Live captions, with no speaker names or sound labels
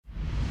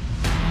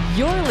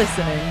You're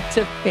listening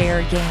to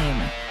Fair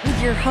Game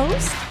with your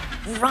host,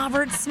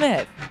 Robert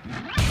Smith.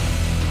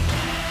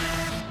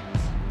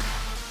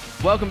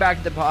 Welcome back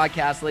to the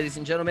podcast, ladies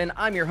and gentlemen.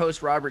 I'm your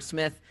host, Robert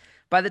Smith.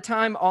 By the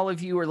time all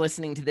of you are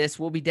listening to this,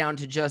 we'll be down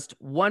to just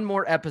one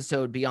more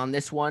episode beyond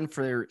this one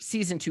for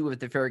season 2 of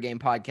the Fair Game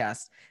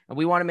podcast. And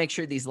we want to make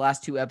sure these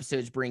last 2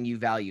 episodes bring you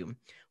value,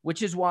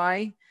 which is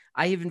why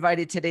I have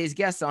invited today's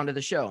guests onto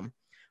the show.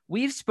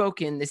 We've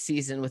spoken this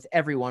season with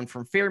everyone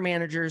from fair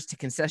managers to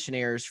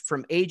concessionaires,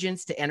 from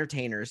agents to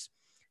entertainers.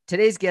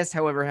 Today's guest,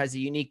 however, has a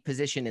unique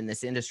position in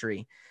this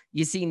industry.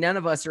 You see, none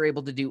of us are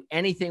able to do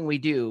anything we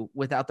do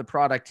without the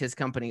product his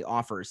company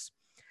offers.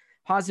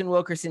 Haas &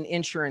 Wilkerson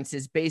Insurance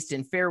is based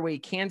in Fairway,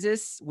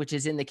 Kansas, which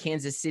is in the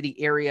Kansas City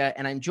area,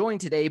 and I'm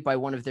joined today by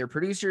one of their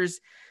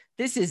producers.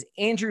 This is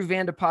Andrew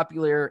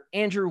Vandepopular.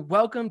 Andrew,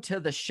 welcome to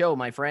the show,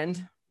 my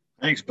friend.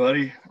 Thanks,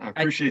 buddy. I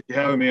appreciate you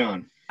having me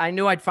on. I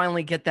knew I'd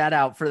finally get that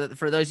out. For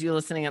those of you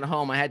listening at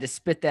home, I had to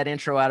spit that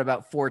intro out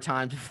about 4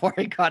 times before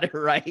I got it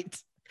right.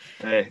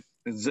 Hey,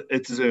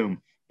 it's Zoom.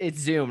 It's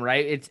Zoom,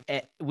 right?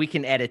 We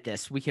can edit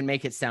this. We can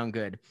make it sound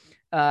good.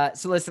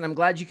 So listen, I'm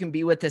glad you can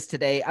be with us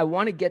today. I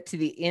want to get to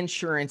the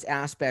insurance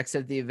aspects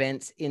of the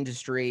events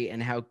industry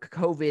and how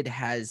COVID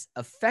has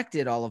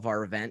affected all of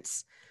our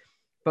events.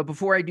 But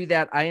before I do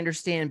that, I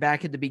understand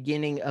back at the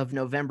beginning of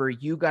November,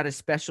 you got a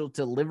special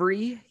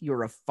delivery.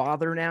 You're a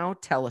father now.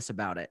 Tell us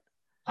about it.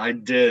 I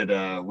did.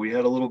 We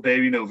had a little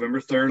baby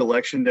November 3rd,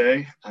 election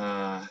day.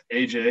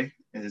 AJ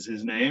is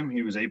his name.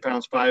 He was 8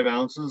 pounds, 5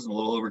 ounces and a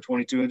little over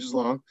 22 inches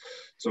long.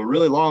 So a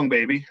really long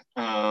baby.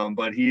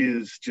 But he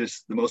is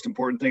just the most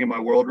important thing in my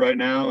world right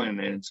now. And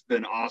it's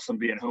been awesome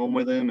being home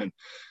with him. And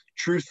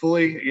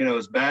truthfully,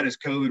 as bad as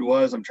COVID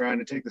was, I'm trying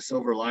to take the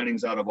silver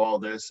linings out of all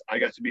this. I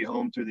got to be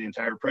home through the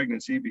entire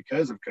pregnancy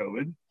because of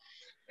COVID.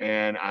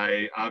 And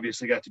I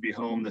obviously got to be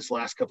home this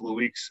last couple of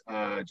weeks,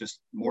 just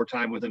more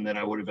time with him than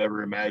I would have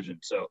ever imagined.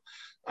 So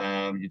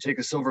you take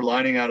a silver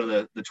lining out of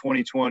the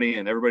 2020,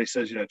 and everybody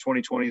says,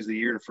 2020 is the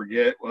year to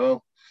forget.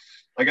 Well,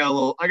 I got a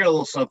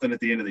little something at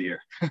the end of the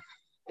year.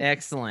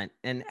 Excellent.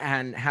 And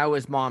how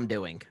is mom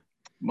doing?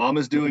 Mom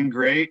is doing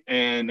great,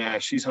 and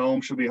she's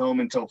home. She'll be home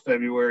until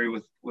February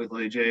with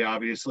AJ,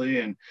 obviously,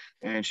 and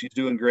she's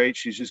doing great.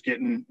 She's just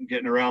getting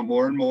around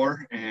more and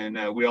more. And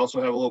we also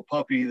have a little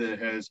puppy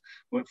that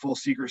went full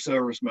Secret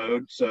Service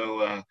mode.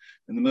 So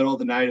in the middle of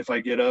the night, if I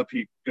get up,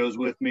 he goes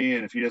with me,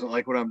 and if he doesn't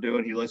like what I'm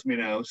doing, he lets me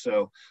know.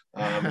 So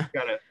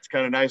it's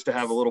kind of nice to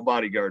have a little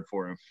bodyguard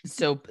for him.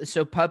 So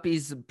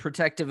puppy's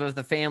protective of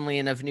the family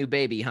and of new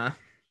baby, huh?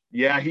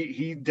 Yeah,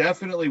 he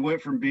definitely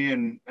went from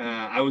being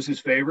I was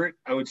his favorite,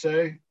 I would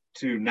say,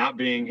 to not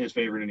being his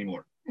favorite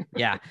anymore.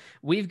 Yeah,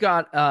 we've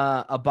got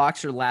a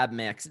boxer lab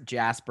mix,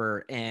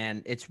 Jasper,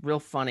 and it's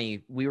real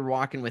funny. We were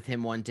walking with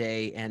him one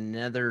day, and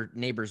another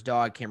neighbor's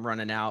dog came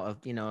running out of,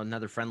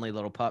 another friendly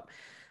little pup,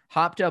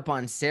 hopped up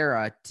on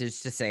Sarah to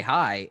say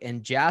hi,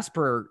 and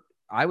Jasper,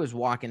 I was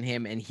walking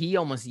him, and he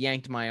almost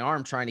yanked my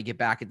arm trying to get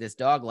back at this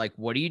dog. Like,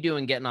 what are you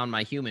doing getting on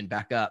my human?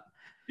 Back up.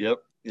 Yep.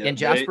 Yeah, and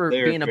Jasper,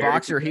 being a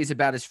boxer, he's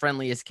about as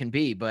friendly as can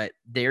be, but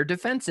they're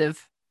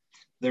defensive.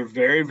 They're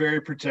very, very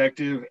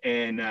protective,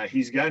 and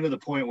he's gotten to the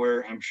point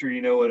where I'm sure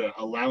you know what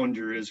a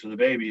lounger is for the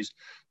babies.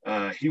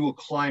 He will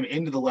climb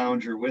into the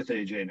lounger with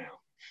AJ now.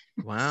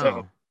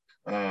 Wow.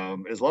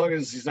 So as long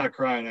as he's not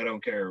crying, I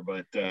don't care,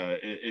 but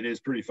it is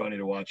pretty funny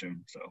to watch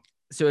him.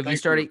 So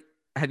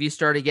have you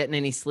started getting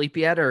any sleep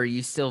yet, or are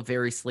you still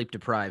very sleep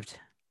deprived?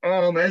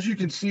 As you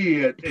can see,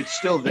 it's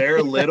still there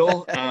a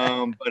little,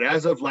 but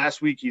as of last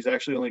week, he's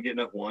actually only getting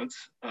up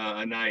once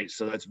a night,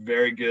 so that's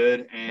very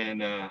good.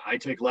 And I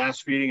take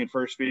last feeding and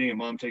first feeding, and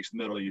mom takes the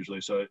middle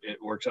usually, so it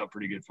works out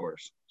pretty good for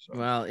us. So.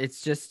 Well,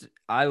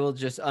 I will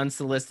just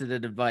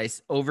unsolicited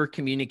advice, over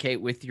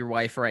communicate with your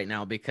wife right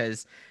now,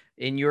 because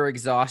in your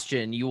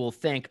exhaustion, you will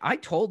think, I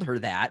told her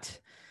that,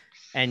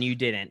 and you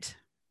didn't.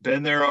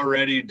 Been there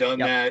already, done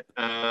that.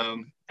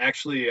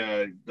 Actually,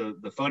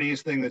 the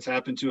funniest thing that's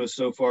happened to us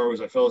so far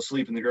was I fell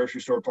asleep in the grocery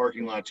store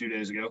parking lot 2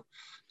 days ago.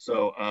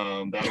 So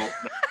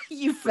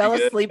you fell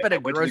asleep at a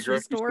grocery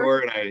store?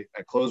 And I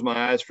closed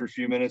my eyes for a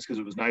few minutes because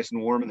it was nice and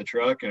warm in the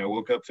truck, and I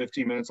woke up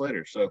 15 minutes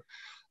later. So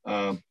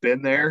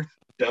been there,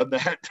 done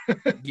that.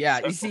 Yeah,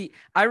 so. You see,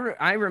 I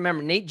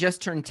remember Nate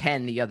just turned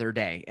 10 the other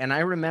day, and I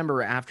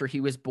remember after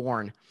he was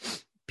born,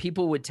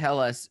 people would tell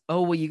us,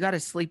 oh, well, you got to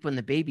sleep when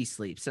the baby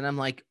sleeps. And I'm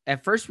like,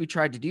 at first we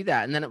tried to do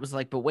that, and then it was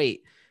like, but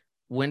wait,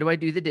 when do I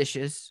do the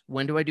dishes?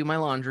 When do I do my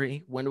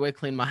laundry? When do I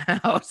clean my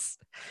house?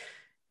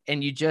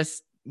 And you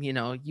just,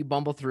 you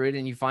bumble through it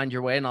and you find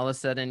your way, and all of a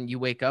sudden you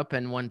wake up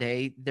and one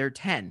day they're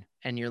 10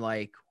 and you're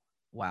like,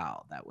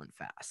 wow, that went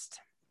fast.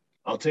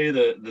 I'll tell you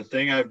the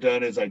thing I've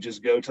done is I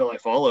just go till I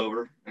fall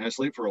over and I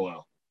sleep for a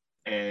while.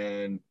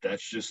 And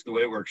that's just the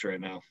way it works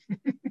right now.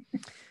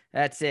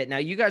 That's it. Now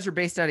you guys are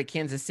based out of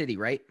Kansas City,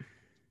 right?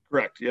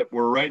 Correct. Yep.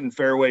 We're right in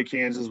Fairway,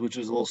 Kansas, which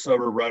is a little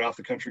suburb right off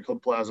the Country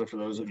Club Plaza for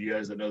those of you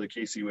guys that know the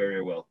KCU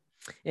area well.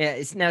 Yeah.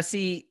 Now,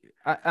 see,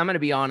 I'm going to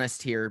be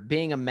honest here.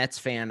 Being a Mets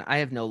fan, I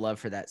have no love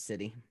for that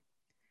city.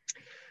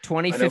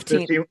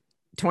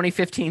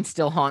 2015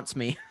 still haunts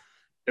me.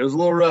 It was a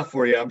little rough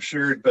for you, I'm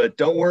sure, but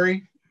don't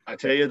worry. I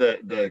tell you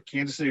that the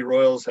Kansas City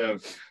Royals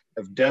have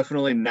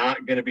definitely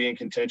not going to be in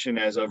contention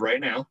as of right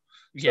now.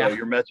 So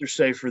your Mets are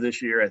safe for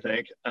this year, I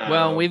think.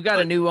 Well, we've got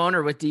a new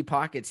owner with deep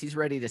pockets. He's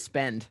ready to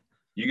spend.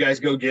 You guys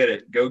go get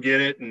it,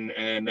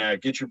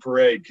 and get your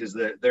parade, because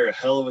they're a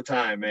hell of a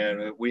time,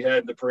 man. We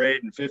had the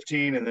parade in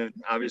 15, and then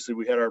obviously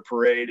we had our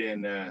parade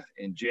in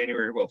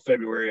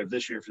February of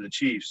this year for the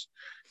Chiefs.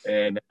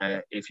 And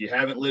if you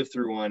haven't lived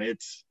through one,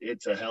 it's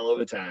a hell of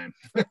a time.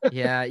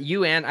 Yeah,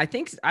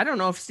 I don't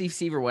know if Steve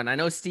Seaver went. I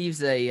know Steve's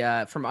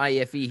from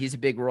IFE. He's a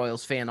big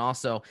Royals fan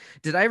also.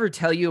 Did I ever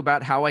tell you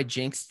about how I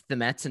jinxed the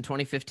Mets in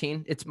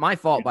 2015? It's my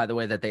fault, by the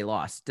way, that they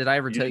lost. Did I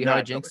ever tell you how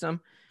I jinxed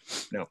them?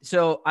 No.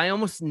 So I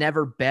almost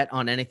never bet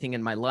on anything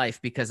in my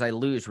life because I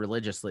lose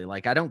religiously.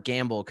 Like, I don't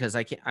gamble because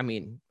I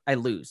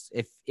lose.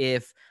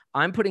 If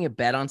I'm putting a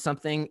bet on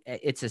something,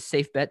 it's a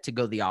safe bet to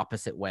go the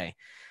opposite way.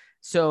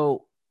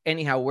 So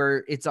anyhow,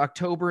 it's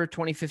October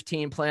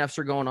 2015, playoffs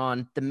are going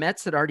on. The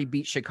Mets had already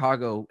beat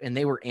Chicago and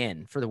they were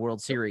in for the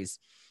World Series.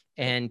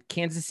 And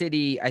Kansas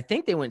City, I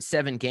think they went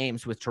 7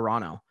 games with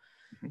Toronto.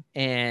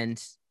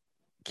 And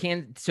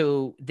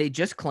so they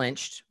just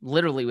clinched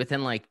literally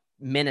within like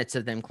minutes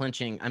of them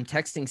clinching. I'm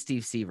texting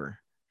Steve Seaver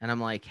and I'm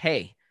like,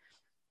 hey,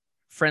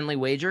 friendly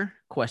wager ?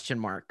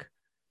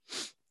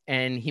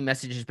 And he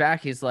messages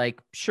back. He's like,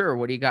 sure.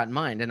 What do you got in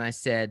mind? And I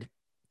said,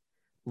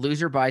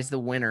 loser buys the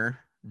winner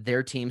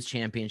their team's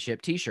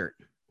championship t-shirt.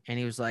 And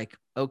he was like,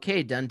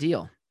 okay, done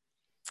deal.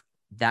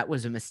 That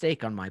was a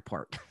mistake on my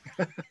part.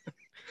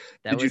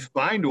 Did you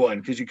find one?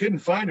 Because you couldn't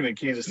find them in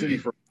Kansas City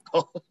for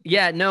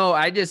Yeah, no,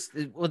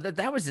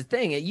 that was the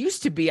thing. It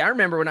used to be, I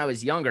remember when I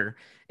was younger,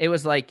 it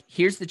was like,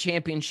 here's the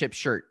championship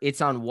shirt.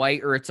 It's on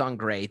white or it's on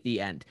gray, the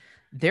end.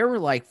 There were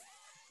like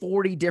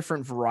 40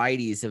 different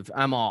varieties of,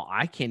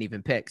 I can't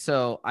even pick.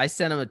 So I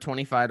sent him a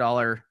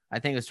 $25, I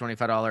think it was $25,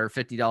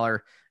 $50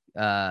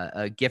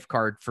 a gift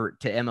card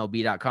to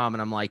MLB.com.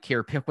 And I'm like,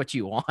 here, pick what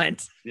you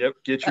want. Yep.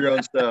 Get your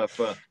own stuff.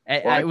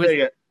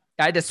 I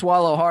had to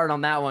swallow hard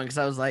on that one because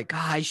I was like,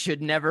 I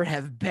should never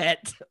have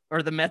bet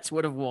or the Mets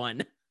would have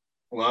won.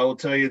 Well, I will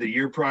tell you, the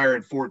year prior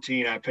in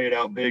 14, I paid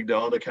out big to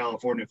all the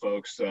California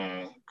folks,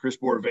 Chris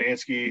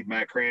Borovansky,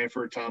 Matt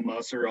Cranford, Tom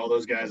Musser, all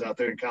those guys out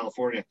there in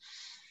California.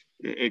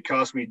 It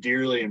cost me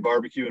dearly in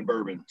barbecue and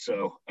bourbon.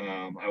 So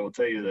I will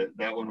tell you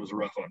that one was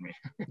rough on me.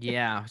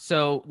 Yeah.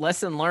 So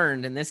lesson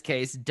learned in this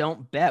case,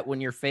 don't bet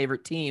when your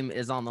favorite team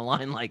is on the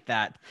line like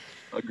that.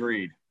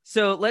 Agreed.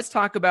 So let's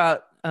talk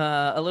about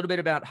a little bit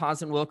about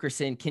Haas and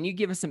Wilkerson. Can you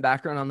give us some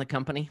background on the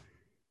company?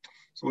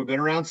 So we've been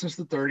around since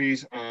the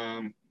 30s.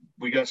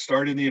 We got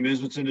started in the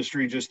amusements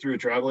industry just through a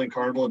traveling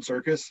carnival and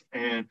circus.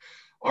 And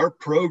our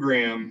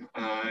program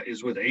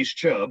is with Ace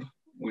Chubb,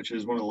 which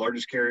is one of the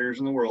largest carriers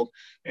in the world.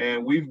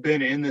 And we've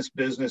been in this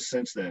business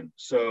since then.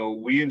 So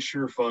we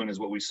insure fun is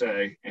what we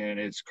say. And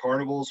it's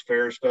carnivals,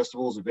 fairs,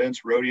 festivals,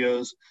 events,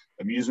 rodeos,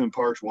 amusement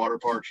parks, water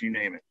parks, you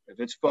name it. If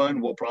it's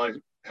fun, we'll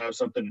probably have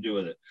something to do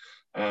with it.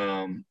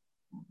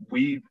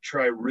 We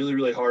try really,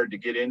 really hard to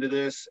get into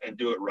this and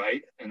do it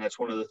right. And that's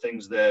one of the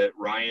things that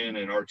Ryan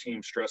and our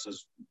team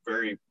stresses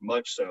very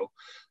much so,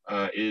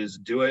 is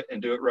do it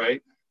and do it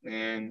right.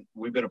 And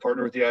we've been a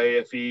partner with the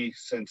IAFE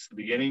since the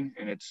beginning.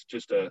 And it's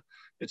just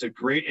it's a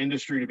great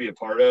industry to be a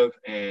part of.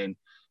 And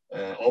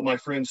all my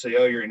friends say,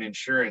 oh, you're in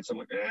insurance. I'm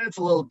like, it's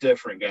a little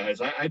different, guys.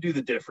 I do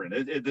the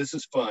different. This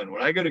is fun.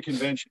 When I go to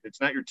convention,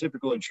 it's not your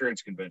typical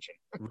insurance convention.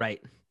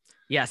 Right.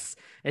 Yes.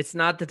 It's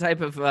not the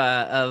type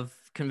of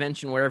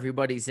convention where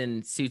everybody's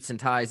in suits and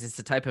ties. It's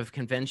the type of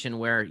convention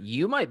where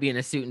you might be in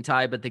a suit and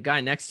tie, but the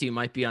guy next to you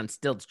might be on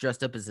stilts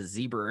dressed up as a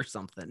zebra or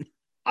something.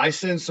 I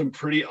send some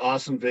pretty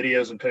awesome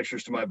videos and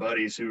pictures to my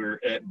buddies who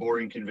are at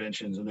boring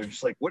conventions, and they're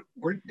just like,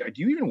 where do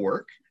you even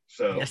work?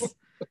 So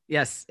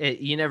yes.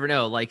 You never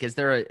know. Like, is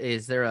there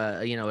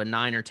a, a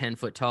 9 or 10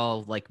 foot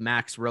tall, like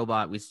Max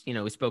robot? We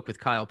spoke with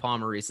Kyle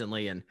Palmer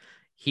recently and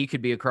he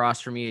could be across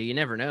from you. You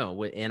never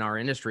know in our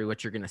industry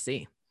what you're going to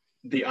see.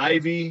 The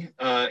Ivy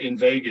in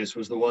Vegas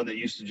was the one that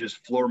used to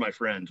just floor my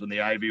friends when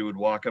the Ivy would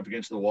walk up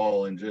against the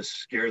wall and just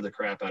scare the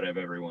crap out of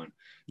everyone.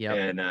 Yeah.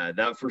 And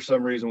that for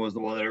some reason was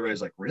the one that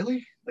everybody's like,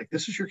 really? Like,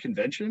 this is your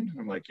convention?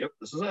 I'm like, yep,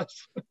 this is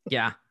us.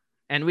 Yeah.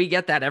 And we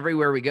get that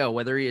everywhere we go,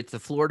 whether it's the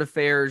Florida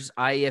fairs,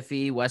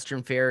 IFE,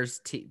 Western fairs,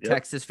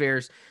 Texas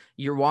fairs.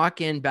 You're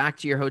walking back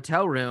to your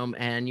hotel room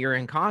and you're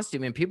in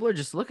costume and people are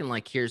just looking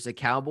like, here's a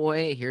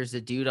cowboy, here's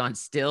a dude on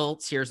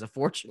stilts, here's a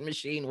fortune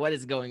machine. What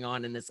is going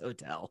on in this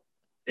hotel?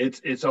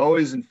 It's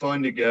always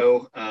fun to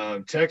go.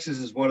 Texas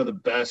is one of the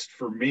best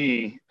for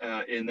me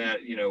in that,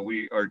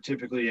 we are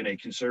typically in a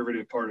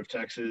conservative part of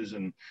Texas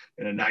and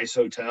in a nice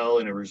hotel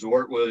in a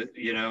resort with,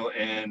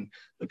 and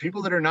the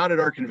people that are not at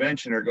our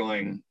convention are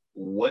going,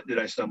 what did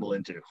I stumble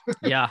into?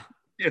 Yeah.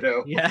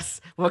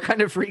 Yes. What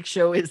kind of freak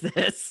show is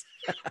this?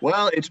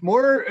 Well, it's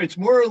more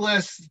or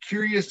less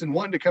curious and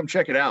wanting to come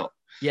check it out.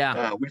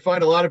 Yeah. We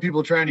find a lot of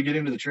people trying to get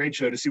into the trade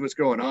show to see what's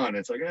going on.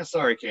 It's like,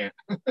 sorry, can't.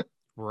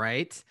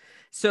 Right.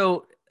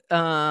 So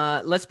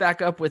let's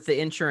back up with the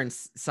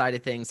insurance side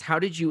of things. How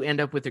did you end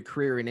up with a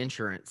career in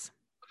insurance?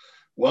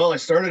 Well, I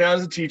started out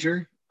as a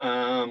teacher,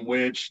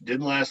 which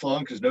didn't last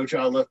long because No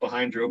Child Left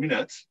Behind drove me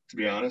nuts, to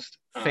be honest.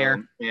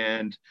 Fair.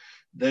 And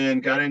then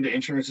got into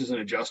insurance as an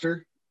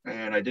adjuster,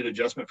 and I did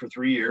adjustment for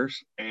 3 years,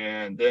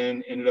 and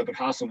then ended up at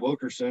Haas and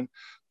Wilkerson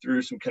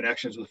through some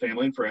connections with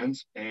family and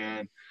friends,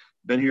 and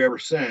been here ever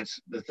since.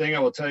 The thing I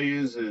will tell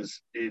you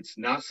is it's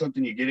not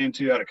something you get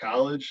into out of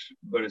college,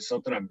 but it's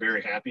something I'm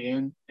very happy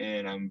in,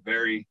 and I'm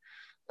very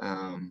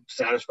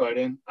satisfied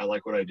in. I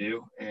like what I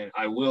do. And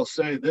I will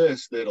say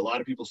this, that a lot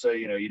of people say,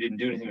 you didn't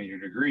do anything with your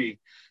degree.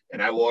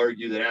 And I will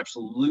argue that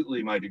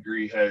absolutely my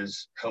degree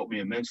has helped me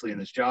immensely in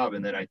this job,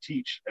 and that I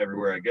teach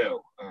everywhere I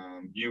go.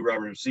 You,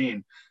 Robert, have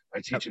seen,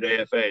 I teach at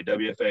AFA,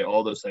 WFA,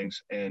 all those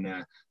things. And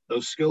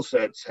those skill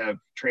sets have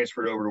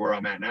transferred over to where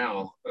I'm at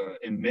now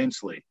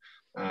immensely.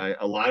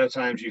 A lot of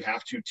times you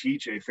have to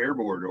teach a fair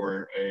board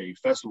or a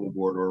festival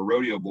board or a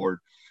rodeo board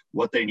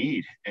what they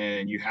need,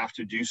 and you have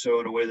to do so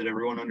in a way that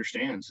everyone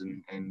understands,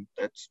 and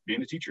that's being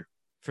a teacher.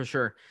 For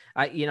sure.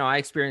 I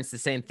experienced the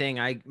same thing.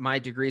 My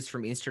degree's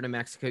from Eastern New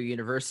Mexico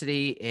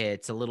University.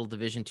 It's a little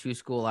Division II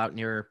school out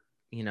near,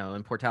 in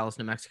Portales,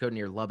 New Mexico,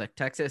 near Lubbock,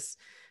 Texas.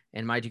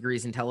 And my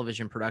degree's in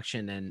television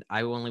production. And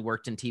I only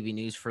worked in TV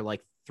news for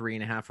like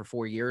 3.5 or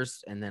 4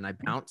 years, and then I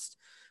bounced.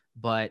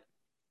 But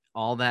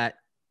all that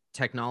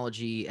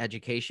technology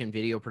education,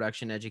 video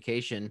production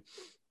education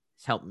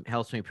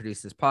helps me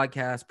produce this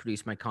podcast,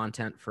 produce my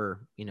content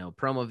for,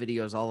 promo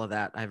videos, all of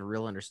that. I have a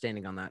real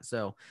understanding on that.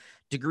 So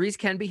degrees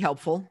can be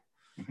helpful.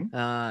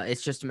 Mm-hmm.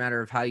 It's just a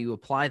matter of how you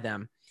apply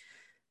them.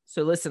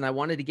 So listen, I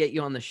wanted to get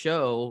you on the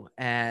show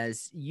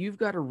as you've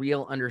got a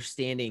real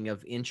understanding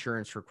of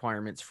insurance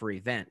requirements for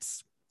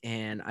events.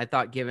 And I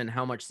thought, given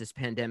how much this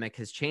pandemic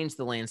has changed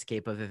the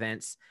landscape of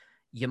events,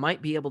 you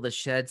might be able to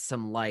shed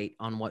some light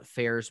on what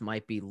fairs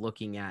might be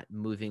looking at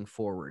moving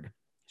forward.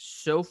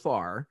 So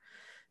far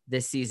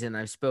this season,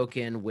 I've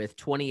spoken with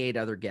 28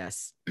 other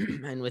guests,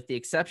 and with the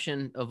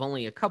exception of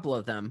only a couple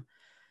of them,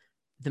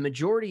 the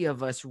majority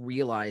of us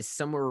realized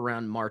somewhere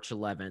around March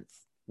 11th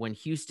when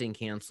Houston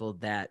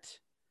canceled that,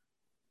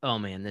 oh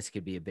man, this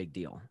could be a big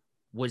deal.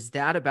 Was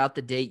that about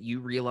the date you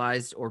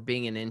realized, or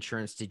being in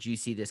insurance, did you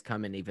see this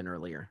coming even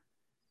earlier?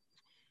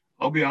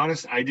 I'll be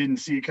honest, I didn't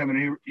see it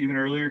coming even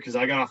earlier because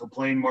I got off a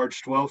plane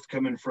March 12th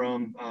coming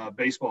from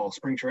baseball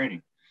spring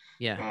training.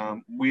 Yeah.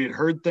 We had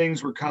heard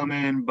things were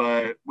coming,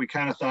 but we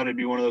kind of thought it'd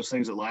be one of those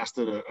things that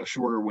lasted a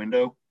shorter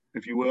window,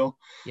 if you will.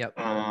 Yep.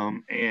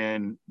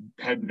 And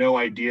had no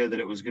idea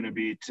that it was going to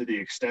be to the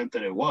extent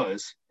that it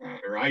was,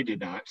 or I did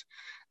not.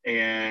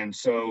 And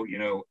so,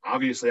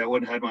 obviously I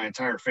wouldn't have had my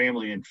entire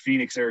family in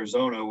Phoenix,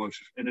 Arizona,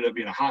 which ended up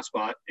being a hot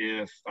spot,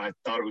 if I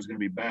thought it was going to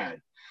be bad.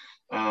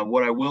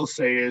 What I will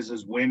say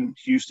is when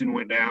Houston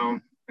went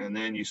down and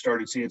then you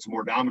started seeing some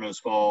more dominoes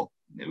fall,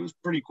 it was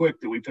pretty quick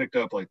that we picked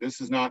up, like,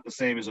 this is not the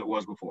same as it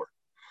was before.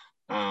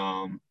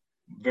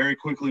 Very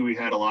quickly, we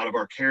had a lot of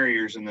our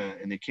carriers in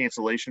the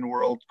cancellation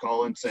world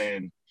calling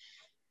saying,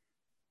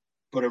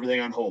 put everything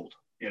on hold.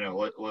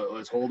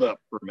 Let's hold up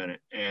for a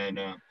minute. And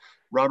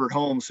Robert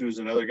Holmes, who's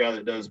another guy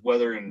that does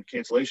weather and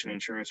cancellation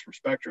insurance for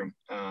Spectrum,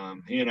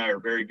 he and I are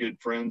very good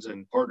friends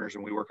and partners,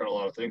 and we work on a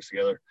lot of things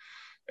together.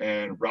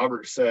 And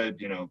Robert said,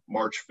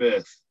 March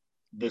 5th,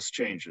 this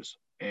changes.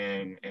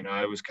 And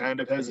I was kind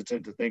of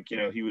hesitant to think,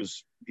 he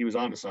was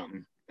onto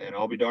something, and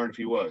I'll be darned if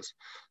he was.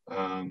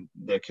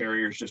 The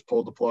carriers just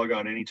pulled the plug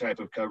on any type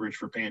of coverage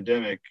for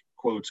pandemic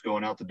quotes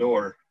going out the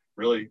door,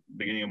 really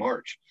beginning of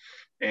March.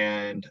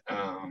 And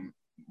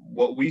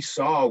what we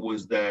saw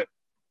was that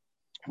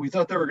we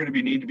thought there were going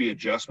to need to be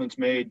adjustments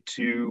made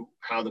to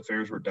how the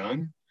fairs were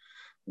done.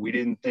 We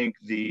didn't think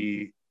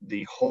the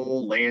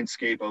whole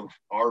landscape of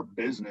our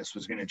business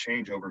was going to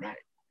change overnight,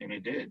 and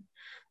it did.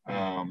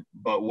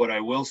 But what I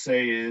will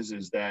say is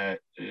that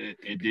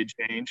it did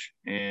change,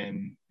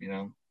 and,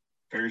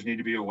 fairs need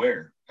to be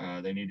aware.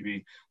 They need to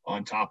be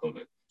on top of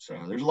it. So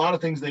there's a lot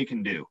of things they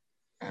can do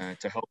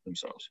to help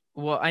themselves.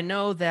 Well, I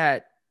know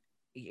that,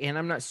 and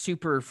I'm not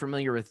super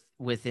familiar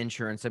with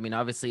insurance. I mean,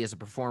 obviously as a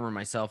performer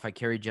myself, I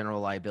carry general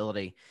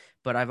liability,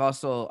 but I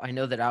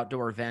know that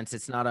outdoor events,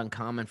 it's not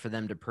uncommon for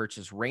them to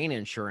purchase rain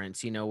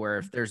insurance, where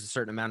if there's a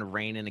certain amount of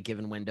rain in a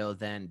given window,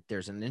 then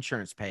there's an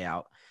insurance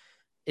payout.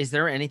 Is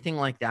there anything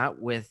like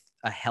that with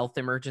a health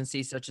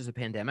emergency such as a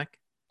pandemic?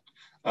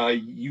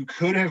 You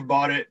could have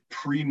bought it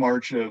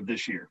pre-March of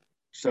this year.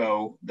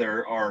 So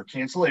there are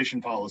cancellation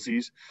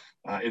policies,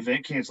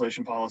 event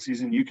cancellation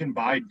policies, and you can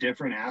buy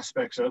different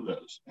aspects of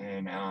those.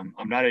 And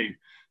I'm not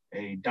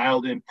a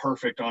dialed in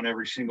perfect on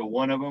every single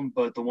one of them,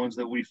 but the ones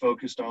that we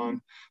focused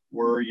on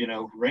were,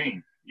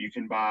 rain. You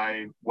can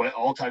buy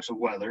all types of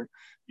weather.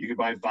 You could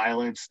buy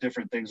violence,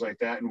 different things like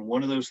that. And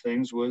one of those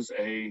things was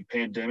a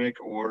pandemic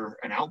or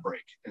an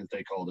outbreak, as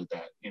they called it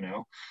that,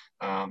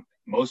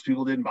 most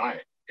people didn't buy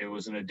it. It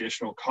was an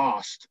additional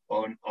cost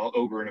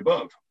over and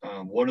above.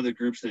 One of the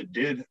groups that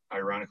did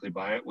ironically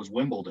buy it was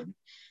Wimbledon,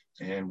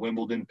 and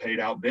Wimbledon paid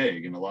out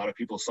big. And a lot of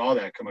people saw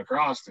that come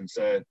across and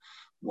said,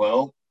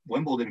 well,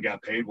 Wimbledon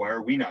got paid. Why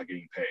are we not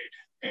getting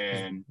paid?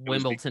 And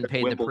Wimbledon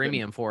paid the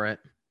premium for it.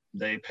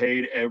 they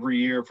paid every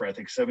year for, I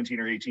think, 17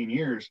 or 18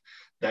 years,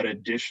 that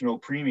additional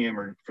premium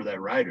or for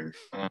that rider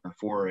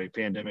for a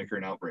pandemic or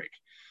an outbreak.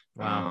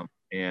 Wow.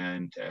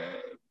 And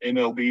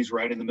MLB's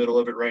right in the middle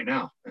of it right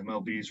now.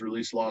 MLB's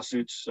released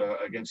lawsuits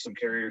against some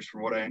carriers,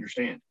 from what I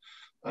understand.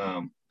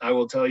 I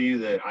will tell you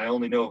that I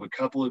only know of a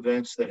couple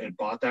events that had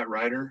bought that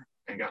rider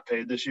and got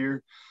paid this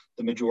year.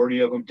 The majority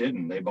of them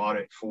didn't. They bought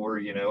it for,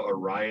 a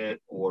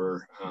riot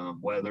or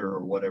weather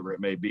or whatever it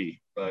may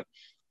be. But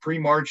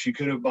pre-March, you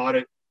could have bought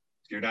it.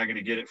 You're not going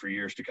to get it for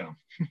years to come.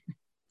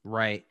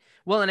 Right.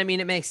 Well, and I mean,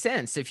 it makes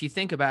sense. If you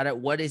think about it,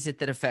 what is it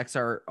that affects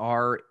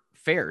our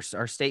fairs,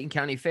 our state and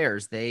county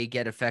fairs? They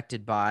get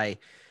affected by,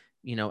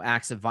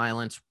 acts of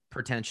violence,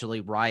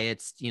 potentially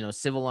riots,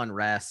 civil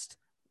unrest,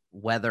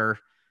 weather.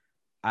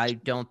 I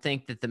don't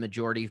think that the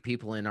majority of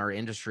people in our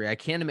industry, I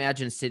can't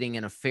imagine sitting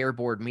in a fair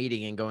board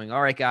meeting and going,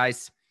 all right,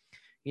 guys,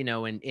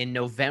 in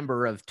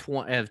November of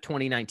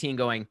 2019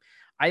 going,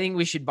 I think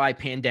we should buy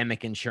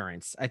pandemic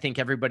insurance. I think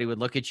everybody would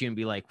look at you and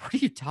be like, what are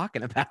you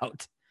talking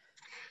about?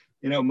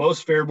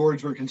 Most fair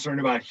boards were concerned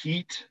about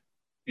heat,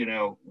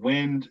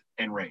 wind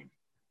and rain,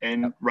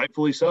 and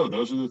rightfully so.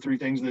 Those are the three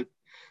things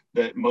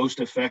that most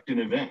affect an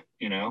event.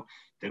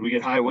 Did we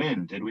get high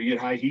wind? Did we get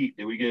high heat?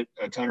 Did we get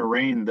a ton of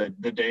rain the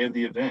day of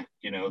the event?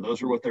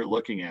 Those are what they're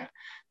looking at.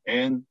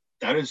 And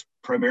that is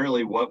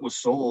primarily what was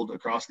sold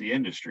across the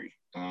industry.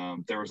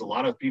 There was a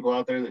lot of people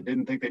out there that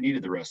didn't think they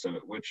needed the rest of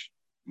it, which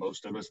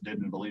most of us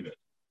didn't believe it.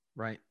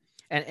 Right.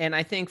 And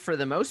I think for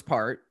the most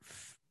part,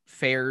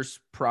 fairs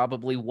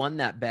probably won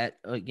that bet,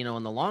 in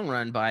the long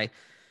run by,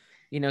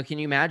 can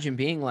you imagine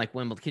being like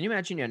Wimbledon? Can you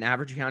imagine an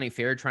average county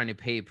fair trying to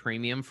pay a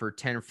premium for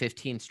 10 or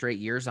 15 straight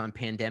years on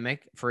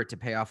pandemic for it to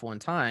pay off one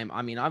time?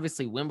 I mean,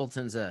 obviously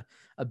Wimbledon's a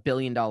 $1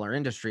 billion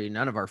industry.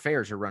 None of our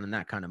fairs are running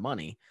that kind of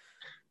money.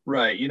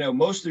 Right.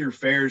 Most of your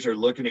fairs are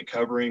looking at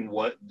covering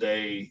what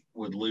they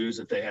would lose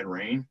if they had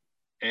rain,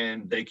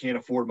 and they can't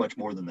afford much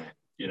more than that,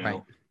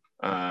 Right.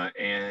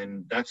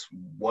 And that's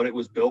what it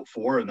was built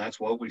for. And that's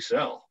what we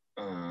sell.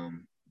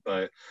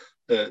 But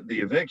the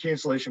event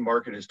cancellation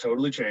market has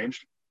totally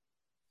changed.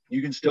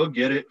 You can still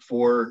get it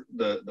for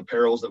the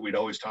perils that we'd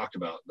always talked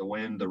about, the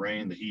wind, the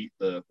rain, the heat,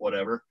 the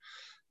whatever.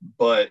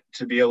 But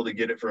to be able to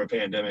get it for a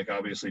pandemic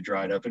obviously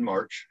dried up in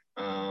March.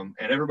 And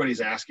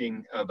everybody's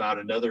asking about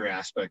another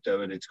aspect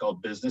of it. It's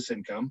called business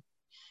income.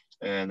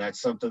 And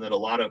that's something that a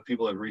lot of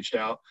people have reached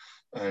out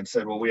and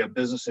said, well, we have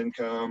business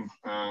income.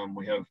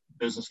 We have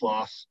business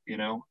loss.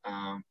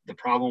 The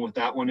problem with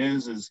that one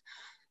is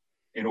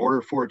in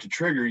order for it to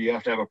trigger, you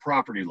have to have a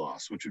property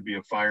loss, which would be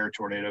a fire,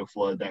 tornado,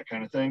 flood, that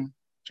kind of thing.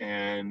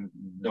 And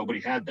nobody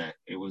had that.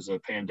 It was a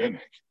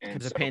pandemic. And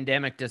because a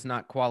pandemic does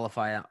not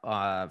qualify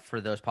for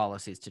those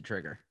policies to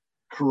trigger.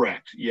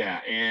 Correct.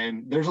 Yeah.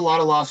 And there's a lot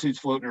of lawsuits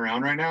floating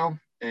around right now.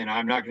 And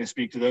I'm not going to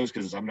speak to those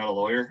because I'm not a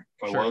lawyer.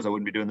 If I was, I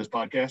wouldn't be doing this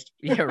podcast.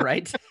 Yeah,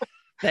 right.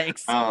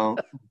 Thanks.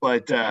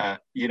 But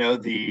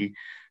the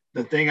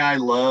thing I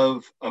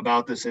love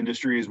about this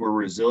industry is we're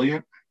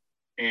resilient,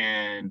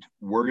 and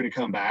we're going to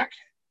come back,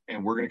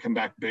 and we're going to come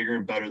back bigger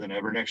and better than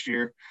ever next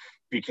year,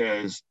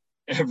 because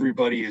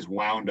everybody is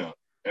wound up.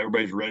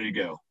 Everybody's ready to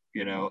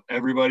go.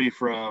 Everybody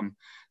from,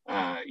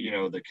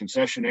 the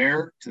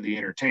concessionaire to the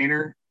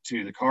entertainer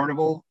to the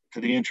carnival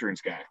to the insurance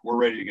guy, we're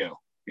ready to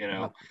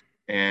go,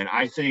 And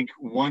I think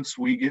once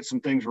we get some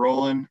things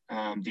rolling,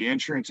 the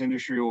insurance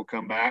industry will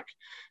come back,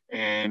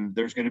 and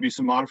there's going to be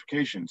some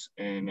modifications,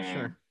 and,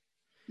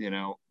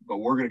 but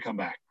we're going to come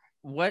back.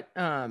 What,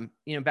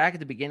 back at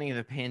the beginning of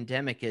the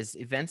pandemic, as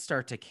events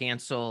start to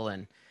cancel,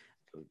 and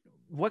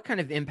what kind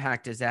of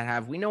impact does that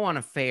have? We know on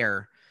a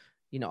fair,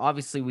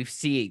 obviously we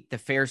see the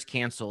fairs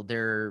canceled.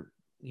 They're,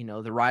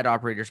 the ride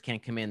operators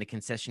can't come in, the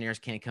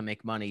concessionaires can't come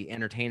make money,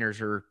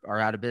 entertainers are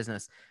out of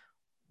business.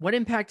 What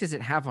impact does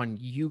it have on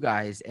you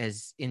guys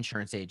as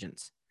insurance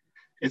agents?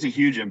 It's a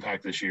huge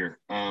impact this year.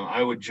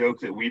 I would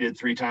joke that we did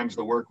 3 times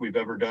the work we've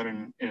ever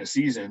done in a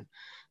season,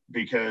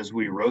 because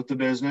we wrote the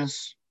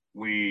business.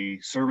 We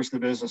serviced the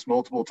business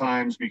multiple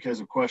times because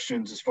of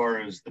questions as far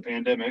as the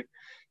pandemic.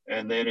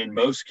 And then in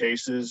most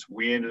cases,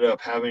 we ended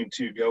up having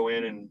to go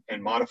in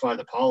and modify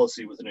the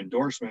policy with an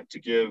endorsement to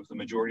give the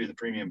majority of the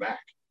premium back.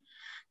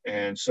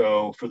 And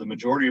so for the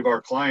majority of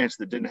our clients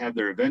that didn't have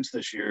their events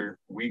this year,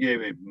 we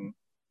gave a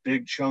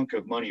big chunk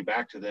of money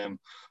back to them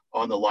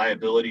on the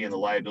liability and the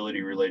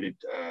liability related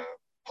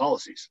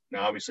policies.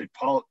 Now, obviously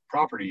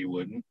property you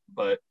wouldn't,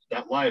 but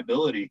that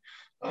liability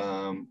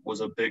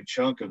was a big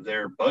chunk of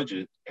their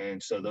budget.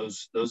 And so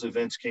those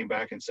events came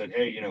back and said,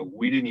 hey,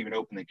 we didn't even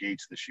open the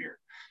gates this year.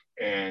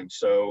 And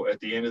so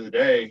at the end of the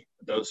day,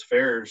 those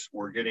fairs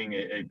were getting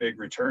a big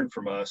return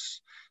from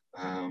us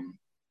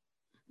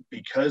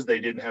because they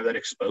didn't have that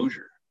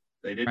exposure.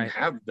 They didn't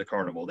have the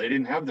carnival. They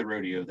didn't have the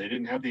rodeo. They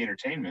didn't have the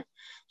entertainment.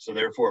 So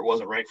therefore, it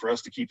wasn't right for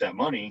us to keep that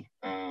money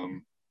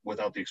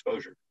without the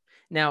exposure.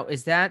 Now,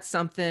 is that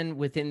something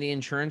within the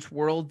insurance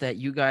world that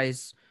you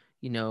guys,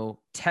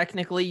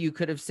 technically you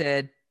could have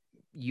said,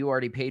 you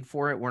already paid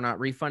for it, we're not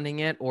refunding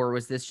it? Or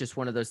was this just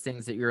one of those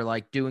things that you're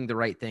like, doing the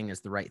right thing is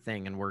the right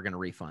thing and we're going to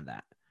refund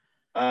that?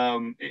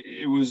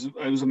 It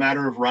was a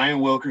matter of Ryan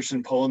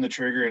Wilkerson pulling the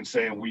trigger and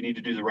saying, we need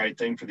to do the right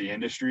thing for the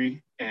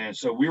industry. And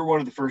so we were one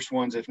of the first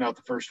ones, if not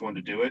the first one,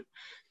 to do it,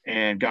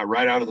 and got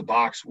right out of the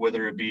box,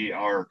 whether it be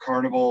our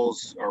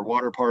carnivals, our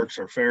water parks,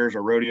 our fairs,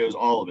 our rodeos,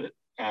 all of it.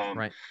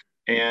 Right.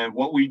 And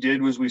what we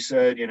did was we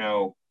said,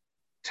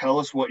 tell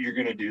us what you're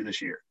going to do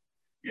this year,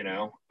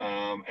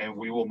 and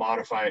we will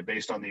modify it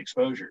based on the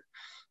exposure.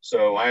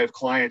 So I have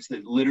clients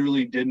that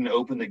literally didn't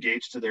open the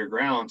gates to their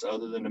grounds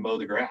other than to mow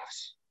the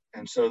grass.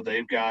 And so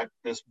they've got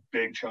this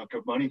big chunk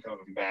of money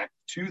coming back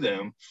to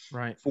them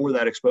for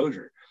that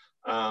exposure.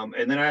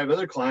 And then I have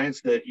other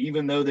clients that,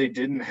 even though they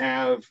didn't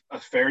have a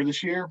fair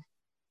this year,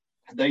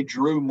 they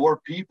drew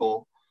more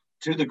people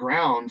to the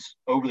grounds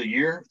over the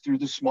year through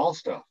the small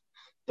stuff,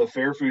 the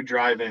fair food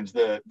drive-ins,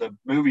 the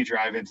movie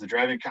drive-ins, the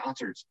drive-in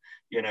concerts,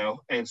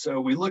 And so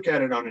we look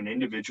at it on an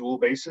individual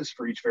basis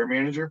for each fair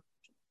manager.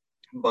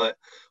 But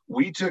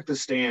we took the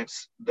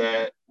stance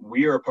that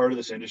we are a part of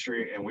this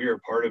industry and we are a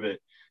part of it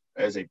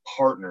as a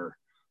partner.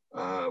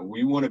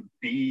 We want to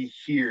be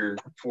here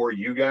for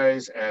you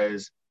guys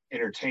as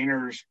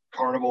entertainers,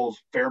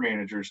 carnivals, fair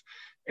managers.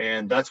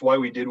 And that's why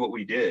we did what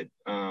we did.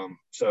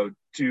 So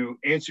to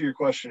answer your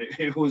question,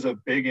 it was a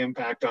big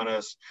impact on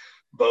us,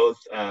 both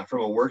from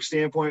a work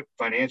standpoint,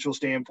 financial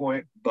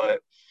standpoint, but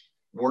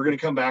we're going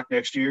to come back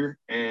next year,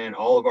 and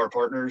all of our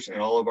partners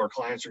and all of our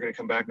clients are going to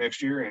come back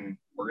next year, and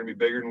we're going to be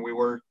bigger than we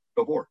were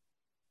before.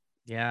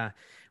 Yeah.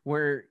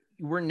 We're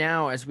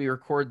now, as we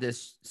record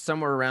this,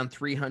 somewhere around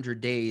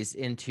 300 days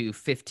into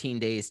 15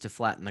 days to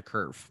flatten the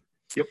curve.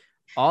 Yep.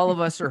 All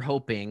of us are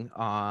hoping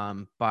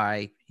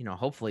by,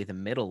 hopefully the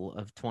middle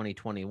of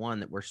 2021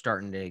 that we're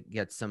starting to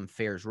get some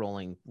fairs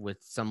rolling with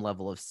some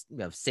level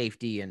of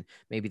safety, and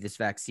maybe this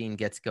vaccine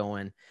gets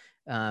going.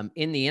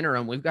 In the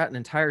interim, we've got an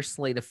entire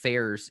slate of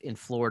fairs in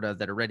Florida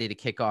that are ready to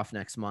kick off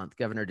next month.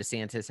 Governor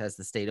DeSantis has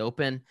the state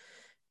open.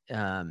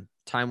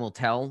 Time will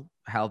tell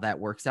how that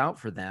works out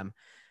for them.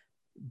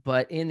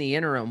 But in the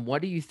interim,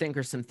 what do you think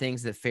are some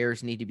things that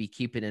fairs need to be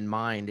keeping in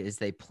mind as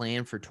they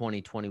plan for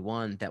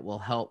 2021 that will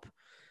help,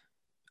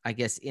 I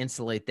guess,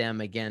 insulate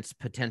them against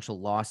potential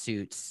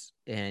lawsuits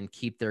and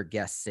keep their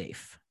guests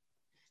safe?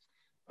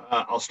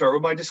 I'll start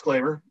with my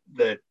disclaimer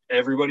that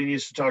everybody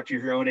needs to talk to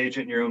your own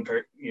agent and your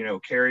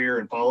own, carrier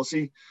and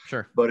policy.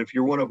 Sure. But if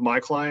you're one of my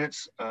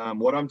clients,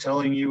 what I'm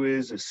telling you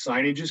is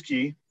signage is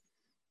key.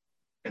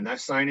 And that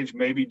signage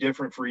may be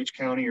different for each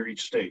county or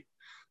each state.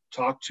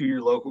 Talk to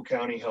your local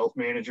county health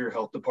manager,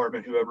 health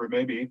department, whoever it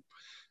may be.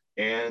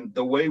 And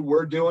the way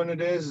we're doing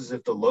it is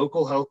if the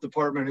local health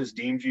department has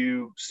deemed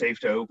you safe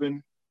to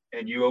open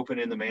and you open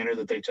in the manner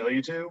that they tell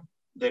you to,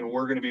 then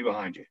we're going to be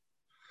behind you.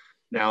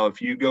 Now,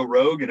 if you go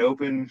rogue and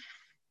open,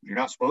 you're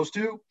not supposed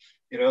to,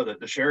 that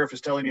the sheriff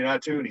is telling you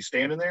not to, and he's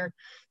standing there,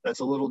 that's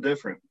a little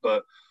different.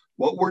 But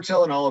what we're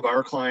telling all of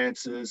our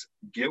clients is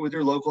get with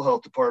your local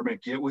health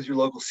department, get with your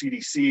local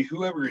CDC,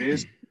 whoever it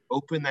is,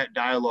 open that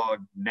dialogue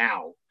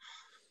now,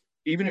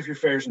 even if your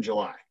fair's in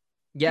July.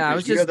 Yeah, I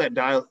was just about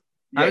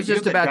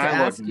to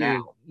ask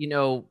now.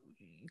 you,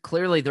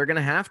 clearly they're going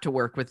to have to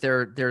work with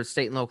their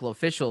state and local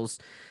officials.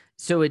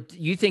 So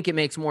you think it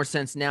makes more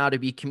sense now to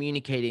be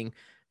communicating,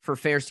 for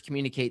fairs to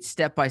communicate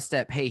step by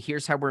step, hey,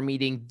 here's how we're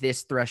meeting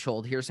this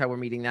threshold, here's how we're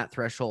meeting that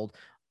threshold,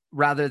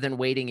 rather than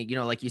waiting,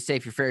 like you say,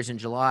 if your fair's in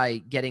July,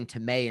 getting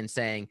to May and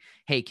saying,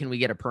 hey, can we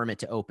get a permit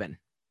to open?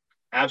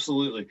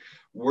 Absolutely.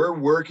 We're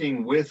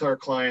working with our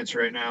clients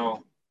right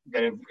now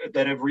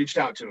that have reached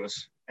out to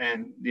us,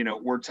 and,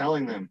 we're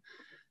telling them,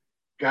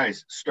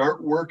 guys,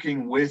 start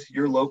working with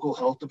your local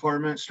health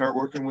department, start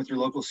working with your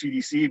local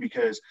CDC,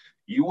 because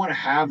you want to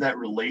have that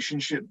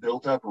relationship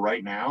built up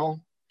right now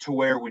to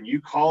where when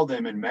you call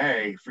them in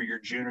May for your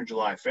June or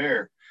July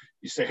fair,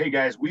 you say, hey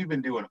guys, we've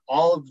been doing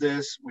all of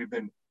this. We've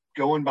been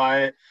going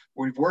by it.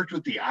 We've worked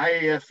with the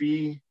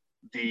IAFE,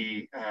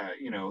 the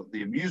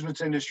amusements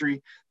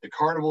industry, the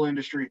carnival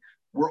industry.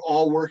 We're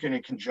all working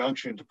in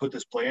conjunction to put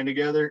this plan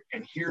together.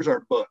 And here's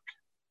our book.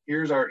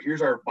 Here's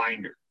our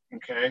binder.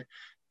 Okay.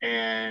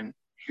 And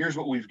here's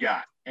what we've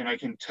got. And I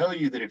can tell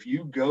you that if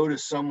you go to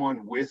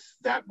someone with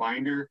that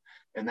binder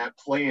and that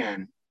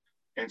plan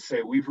and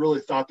say, we've really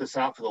thought this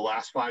out for the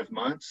last 5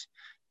 months,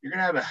 you're going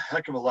to have a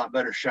heck of a lot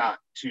better shot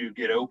to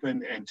get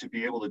open and to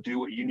be able to do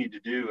what you need to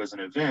do as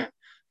an event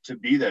to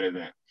be that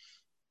event.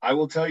 I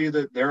will tell you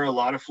that there are a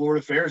lot of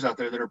Florida fairs out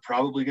there that are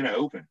probably going to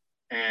open.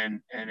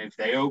 And if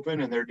they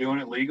open and they're doing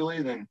it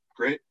legally, then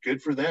great,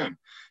 good for them.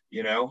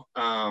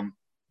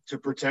 To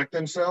protect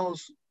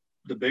themselves,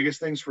 the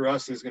biggest things for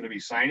us is going to be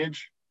signage,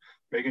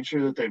 making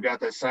sure that they've got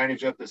that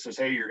signage up that says,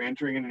 hey, you're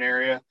entering in an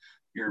area,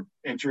 you're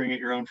entering at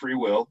your own free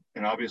will.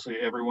 And obviously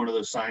every one of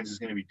those signs is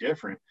going to be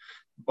different,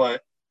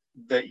 but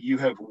that you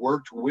have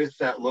worked with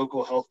that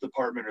local health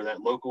department or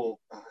that local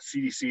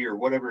CDC or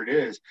whatever it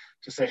is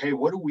to say, hey,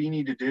 what do we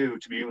need to do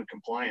to be in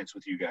compliance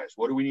with you guys?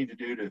 What do we need to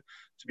do to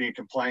be in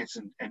compliance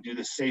and do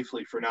this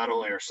safely for not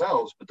only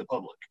ourselves, but the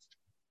public?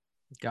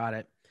 Got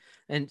it.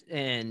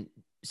 And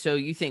so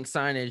you think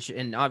signage,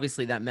 and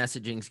obviously that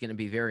messaging is going to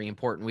be very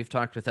important. We've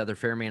talked with other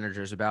fair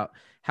managers about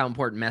how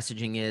important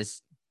messaging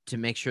is to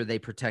make sure they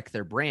protect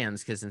their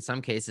brands. Because in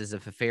some cases,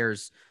 if a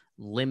fair's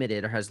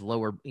limited or has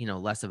lower,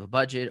 less of a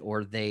budget,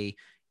 or the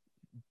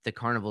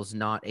carnival's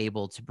not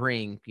able to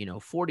bring,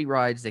 40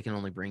 rides, they can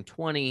only bring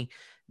 20,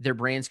 their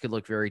brands could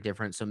look very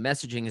different. So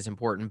messaging is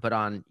important, but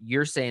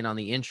you're saying on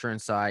the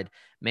insurance side,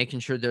 making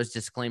sure those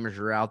disclaimers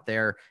are out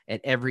there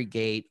at every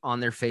gate, on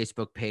their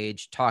Facebook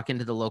page, talking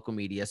to the local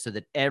media so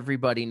that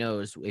everybody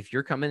knows if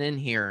you're coming in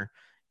here,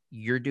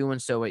 you're doing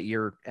so at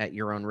your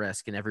own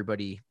risk, and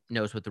everybody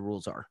knows what the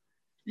rules are.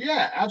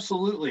 Yeah,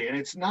 absolutely. And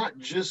it's not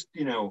just,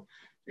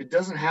 it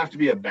doesn't have to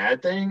be a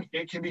bad thing.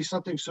 It can be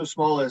something so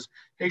small as,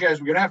 hey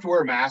guys, we're going to have to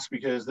wear a mask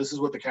because this is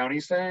what the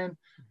county's saying,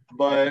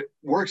 but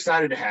we're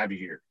excited to have you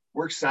here.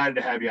 We're excited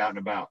to have you out and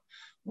about.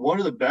 One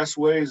of the best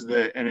ways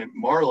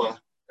Marla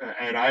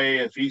at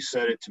IAFE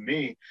said it to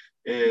me,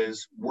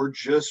 is we're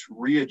just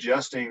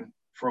readjusting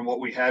from what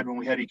we had when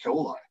we had E.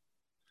 coli.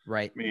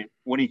 Right. I mean,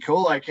 when E.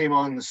 coli came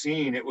on the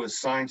scene, it was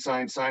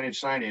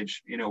signage.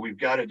 We've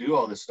got to do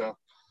all this stuff.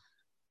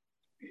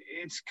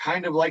 It's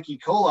kind of like E.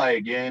 coli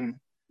again,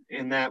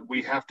 in that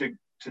we have to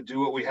do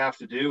what we have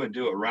to do and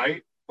do it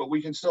right, but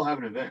we can still have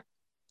an event.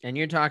 And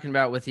you're talking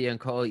about with the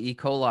E.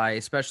 coli,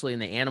 especially in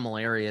the animal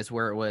areas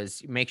where it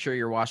was, make sure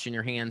you're washing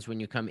your hands when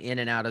you come in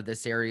and out of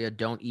this area.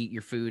 Don't eat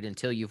your food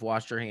until you've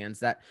washed your hands.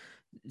 That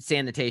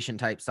sanitation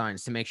type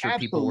signs to make sure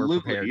people were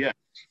prepared. Yeah.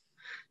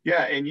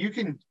 Yeah. And you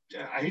can,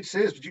 I hate to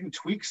say this, but you can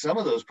tweak some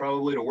of those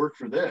probably to work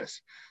for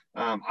this.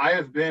 I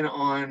have been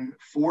on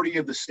 40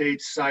 of the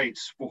state's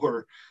sites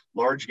for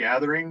large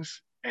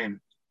gatherings, and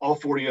all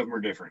 40 of them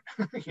are different.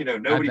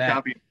 Nobody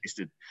copied and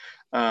pasted.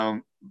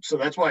 So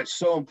that's why it's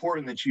so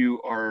important that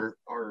you are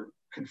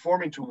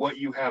conforming to what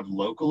you have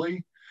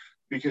locally,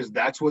 because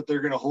that's what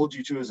they're going to hold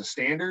you to as a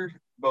standard,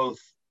 both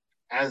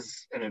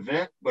as an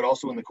event, but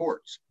also in the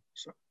courts.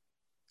 So.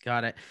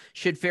 Got it.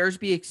 Should fairs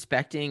be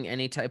expecting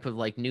any type of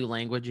like new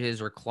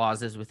languages or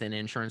clauses within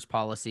insurance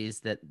policies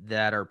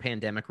that are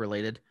pandemic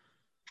related?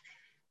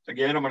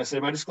 Again, I'm going to say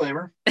my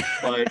disclaimer,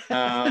 but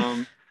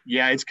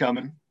yeah, it's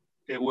coming.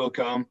 It will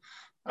come.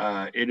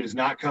 It has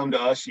not come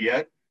to us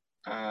yet.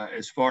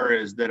 As far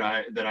as that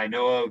I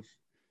know of,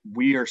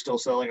 we are still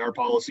selling our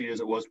policy as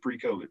it was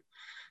pre-COVID.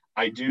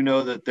 I do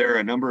know that there are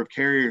a number of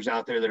carriers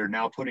out there that are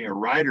now putting a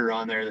rider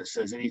on there that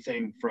says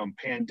anything from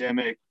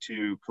pandemic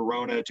to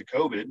Corona to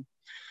COVID.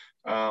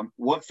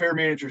 What fair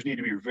managers need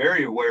to be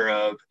very aware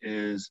of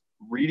is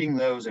reading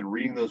those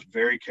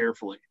very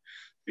carefully,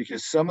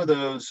 because some of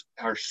those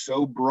are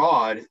so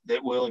broad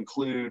that will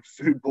include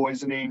food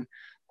poisoning,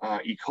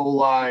 E.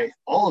 coli,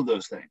 all of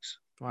those things.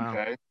 Wow.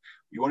 Okay.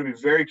 You want to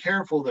be very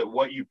careful that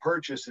what you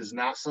purchase is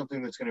not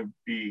something that's going to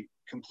be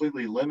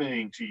completely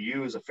limiting to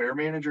you as a fair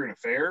manager in a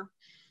fair.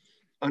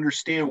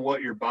 Understand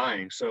what you're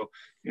buying. So,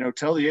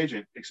 tell the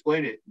agent,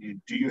 explain it.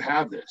 Do you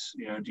have this?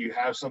 Do you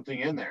have something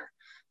in there?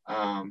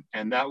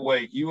 And that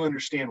way you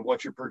understand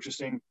what you're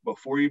purchasing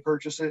before you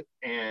purchase it,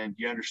 and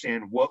you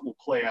understand what will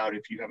play out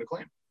if you have a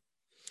claim.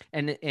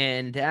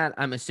 And that,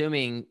 I'm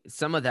assuming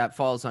some of that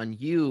falls on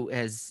you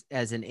as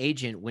an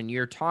agent when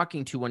you're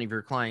talking to one of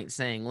your clients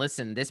saying,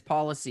 listen, this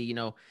policy,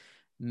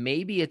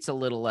 maybe it's a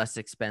little less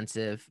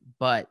expensive,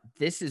 but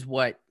these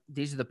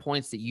are the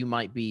points that you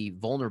might be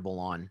vulnerable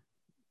on.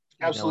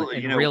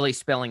 Absolutely. And really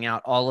spelling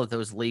out all of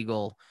those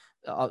legal,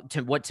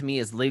 to me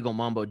is legal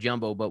mumbo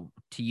jumbo, but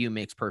to you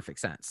makes perfect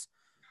sense.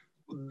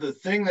 The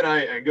thing that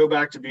I go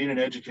back to being an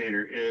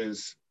educator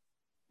is,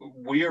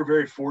 we are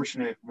very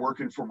fortunate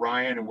working for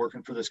Ryan and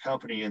working for this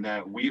company in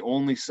that we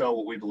only sell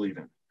what we believe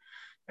in.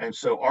 And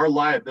so our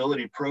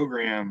liability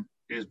program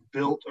is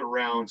built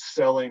around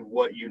selling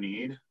what you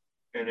need.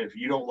 And if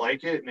you don't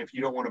like it, and if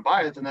you don't want to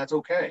buy it, then that's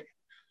okay.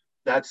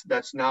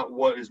 That's not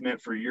what is meant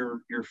for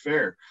your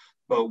fair.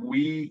 But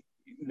we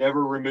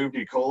never removed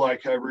E. coli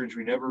coverage.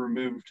 We never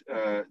removed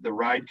the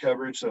ride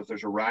coverage. So if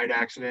there's a ride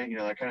accident,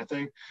 that kind of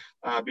thing,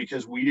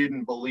 because we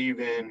didn't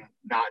believe in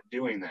not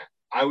doing that.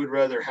 I would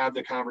rather have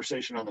the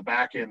conversation on the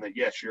back end that,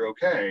 yes, you're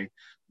okay,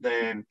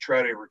 than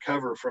try to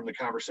recover from the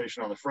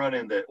conversation on the front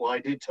end that, well, I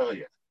did tell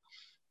you.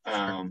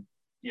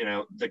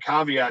 The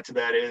caveat to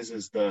that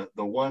is the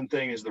one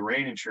thing is the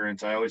rain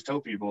insurance. I always tell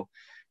people,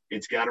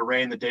 it's got to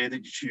rain the day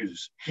that you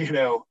choose.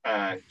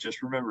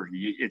 Just remember,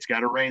 it's got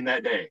to rain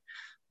that day.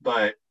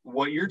 But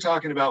what you're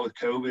talking about with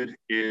COVID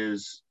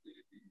is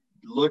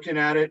looking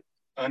at it,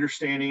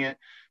 understanding it,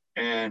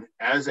 and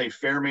as a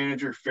fair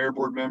manager, fair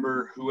board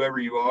member, whoever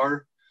you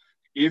are,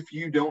 if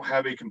you don't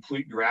have a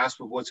complete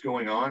grasp of what's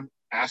going on,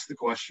 ask the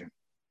question.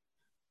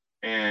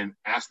 And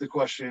ask the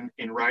question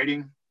in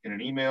writing, in an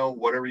email,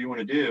 whatever you want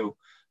to do.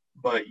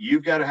 But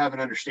you've got to have an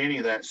understanding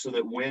of that so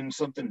that when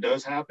something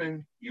does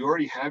happen, you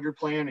already have your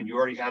plan and you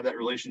already have that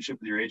relationship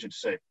with your agent to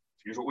say,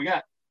 here's what we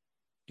got.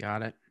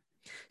 Got it.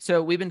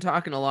 So we've been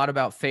talking a lot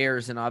about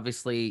fairs, and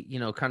obviously,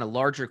 kind of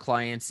larger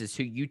clients is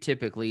who you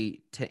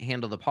typically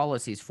handle the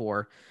policies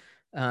for.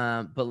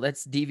 But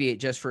let's deviate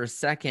just for a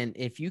second.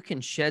 If you can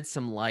shed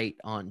some light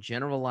on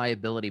general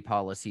liability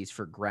policies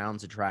for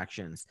grounds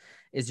attractions,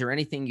 is there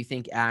anything you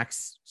think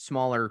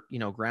smaller,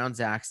 grounds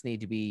acts need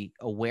to be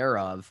aware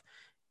of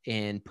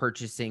in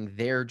purchasing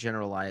their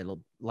general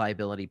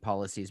liability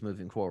policies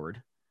moving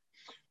forward?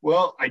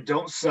 Well, I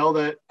don't sell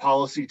that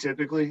policy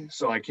typically,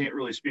 so I can't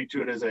really speak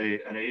to it as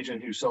an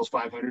agent who sells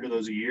 500 of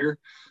those a year.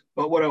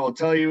 But what I will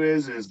tell you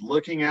is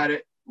looking at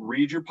it,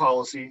 read your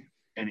policy,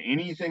 and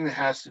anything that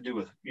has to do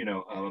with,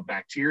 a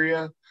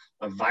bacteria,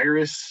 a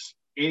virus,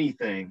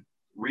 anything,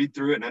 read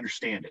through it and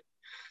understand it.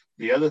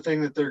 The other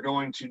thing that they're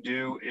going to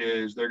do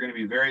is they're going to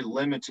be very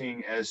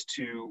limiting as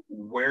to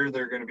where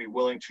they're going to be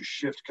willing to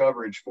shift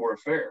coverage for a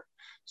fair.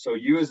 So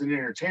you as an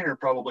entertainer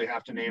probably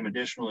have to name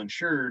additional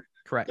insured.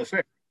 Correct. The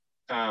fair.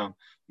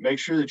 Make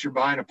sure that you're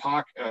buying a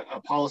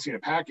policy and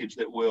a package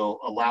that will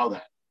allow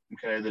that.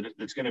 Okay,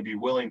 that's going to be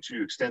willing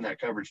to extend that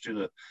coverage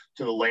to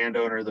the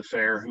landowner, the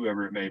fair,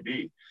 whoever it may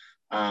be.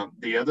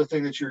 The other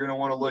thing that you're going to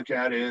want to look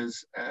at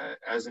is,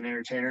 as an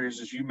entertainer,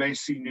 is you may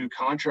see new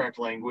contract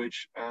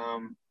language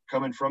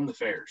coming from the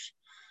fairs.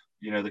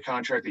 The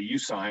contract that you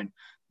sign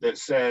that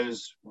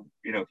says,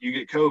 if you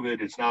get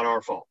COVID, it's not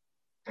our fault.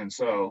 And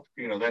so,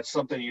 that's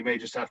something you may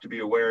just have to be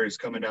aware is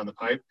coming down the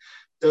pipe.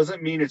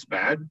 Doesn't mean it's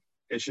bad.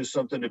 It's just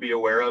something to be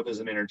aware of as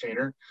an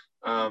entertainer,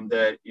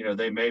 that,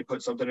 they may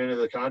put something into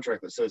the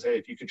contract that says, hey,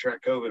 if you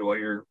contract COVID while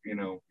you're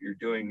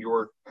doing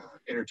your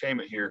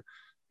entertainment here,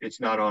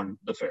 it's not on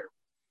the fair.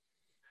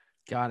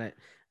 Got it.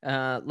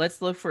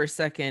 Let's look for a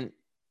second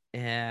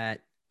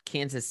at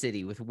Kansas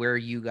City with where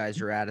you guys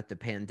are at the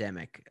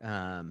pandemic.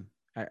 You've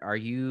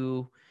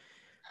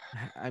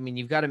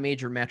got a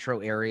major metro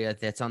area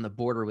that's on the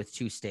border with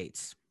two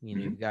states.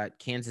 You've got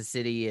Kansas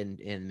City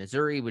and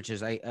Missouri, which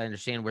is, I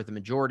understand, where the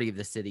majority of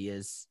the city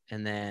is,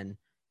 and then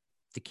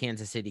the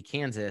Kansas City,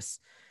 Kansas.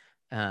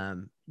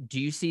 Do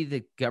you see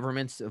the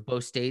governments of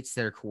both states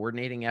that are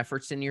coordinating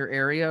efforts in your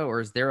area,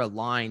 or is there a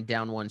line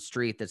down one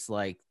street that's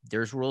like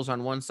there's rules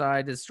on one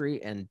side of the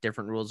street and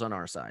different rules on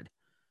our side?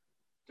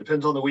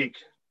 Depends on the week.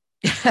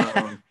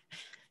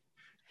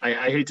 I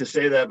hate to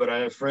say that, but I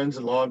have friends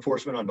in law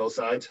enforcement on both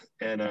sides,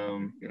 and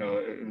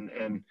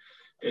and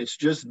it's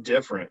just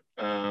different.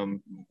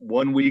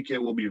 1 week it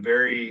will be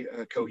very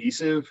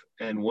cohesive,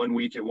 and 1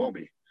 week it won't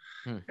be.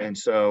 And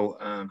so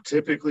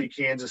typically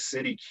Kansas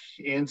City,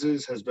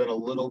 Kansas has been a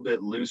little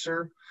bit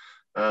looser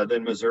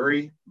than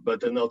Missouri, but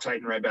then they'll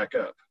tighten right back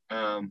up.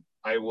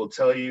 I will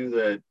tell you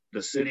that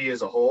the city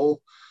as a whole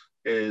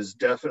is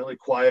definitely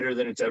quieter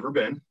than it's ever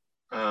been,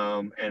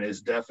 and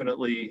is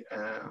definitely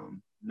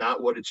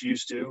not what it's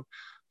used to.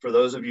 For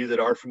those of you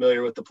that are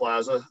familiar with the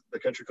plaza, the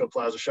Country Club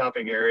Plaza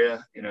shopping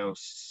area,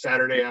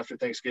 Saturday after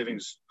Thanksgiving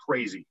is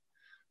crazy.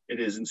 It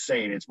is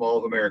insane. It's Mall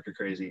of America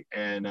crazy.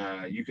 And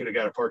you could have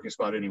got a parking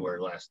spot anywhere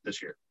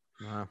this year.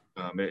 Wow.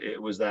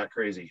 It was that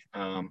crazy.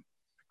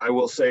 I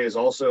will say, as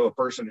also a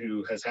person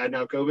who has had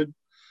now COVID,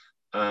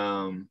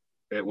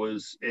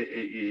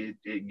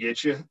 it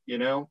gets you,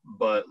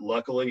 but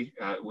luckily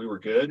we were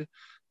good.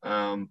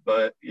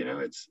 But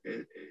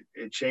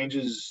it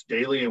changes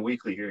daily and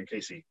weekly here in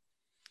KC.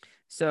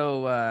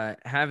 So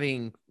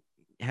having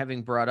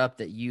brought up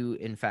that you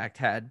in fact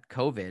had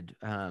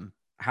COVID,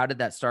 how did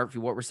that start for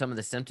you? What were some of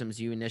the symptoms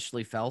you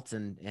initially felt,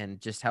 and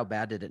just how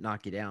bad did it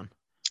knock you down?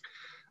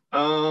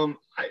 I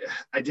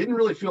didn't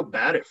really feel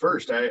bad at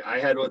first. I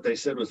had what they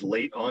said was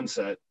late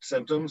onset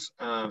symptoms.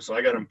 So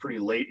I got them pretty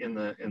late in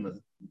the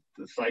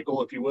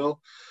cycle, if you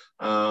will.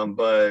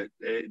 But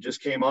it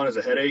just came on as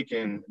a headache,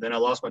 and then I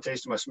lost my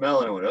taste and my smell,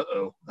 and I went,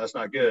 uh-oh, that's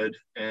not good.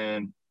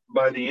 And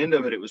by the end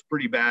of it, it was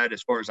pretty bad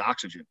as far as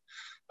oxygen.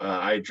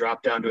 I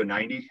dropped down to a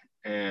 90,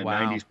 and Wow.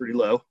 90 is pretty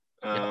low.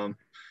 Yep.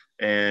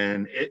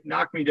 And it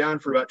knocked me down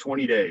for about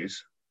 20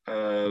 days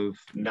of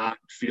not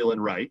feeling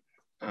right.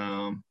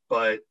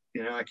 But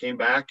I came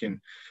back,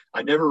 and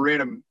I never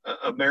ran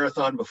a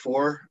marathon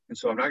before. And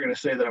so I'm not going to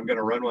say that I'm going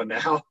to run one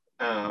now.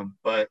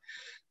 But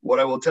what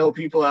I will tell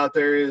people out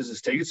there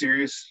is take it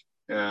serious.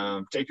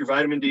 Take your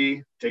vitamin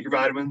D, take your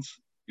vitamins,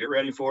 get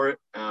ready for it.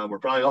 We're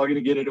probably all going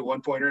to get it at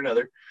one point or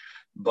another,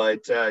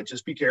 but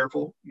just be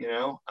careful.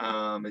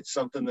 It's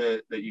something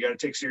that you got to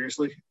take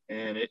seriously,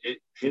 and it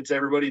hits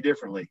everybody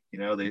differently.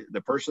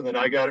 The person that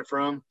I got it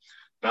from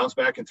bounced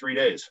back in 3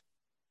 days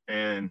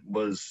and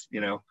was,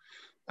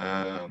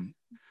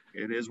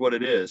 it is what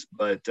it is.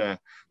 But the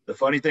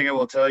funny thing I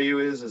will tell you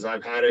is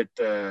I've had it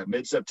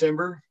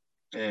mid-September,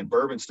 and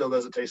bourbon still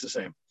doesn't taste the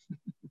same.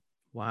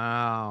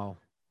 Wow.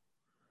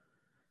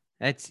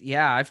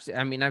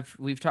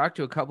 We've talked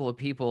to a couple of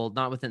people,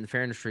 not within the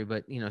fair industry,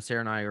 but, Sarah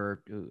and I are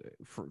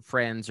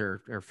friends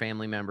or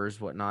family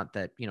members, whatnot,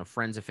 that,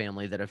 friends of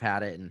family that have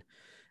had it. And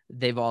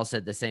they've all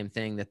said the same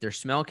thing, that their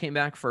smell came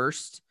back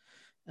first.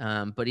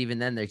 But even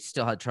then they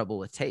still had trouble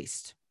with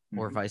taste,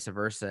 or vice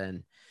versa.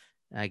 And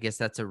I guess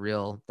that's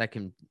that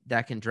can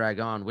drag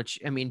on, which,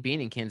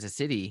 being in Kansas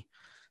City,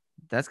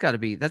 that's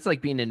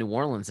like being in New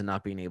Orleans and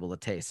not being able to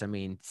taste.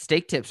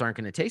 Steak tips aren't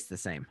going to taste the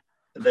same.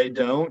 They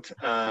don't.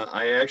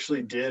 I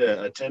actually did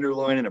a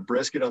tenderloin and a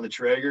brisket on the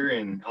Traeger,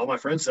 and all my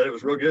friends said it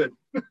was real good.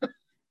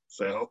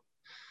 So.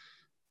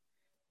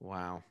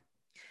 Wow.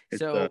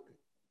 So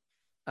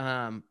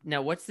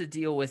now what's the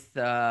deal with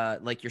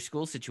like your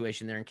school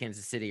situation there in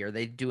Kansas City? Are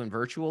they doing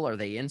virtual? Are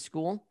they in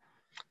school?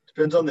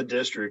 Depends on the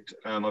district.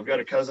 I've got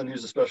a cousin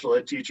who's a special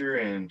ed teacher,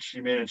 and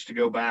she managed to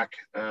go back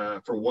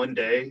for one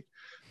day,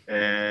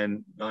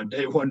 and on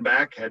day one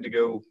back had to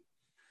go,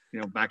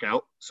 back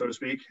out, so to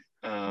speak.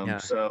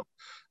 So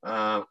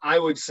I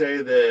would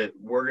say that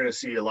we're going to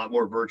see a lot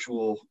more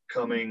virtual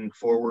coming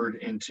forward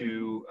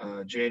into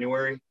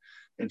January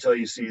until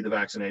you see the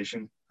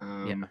vaccination.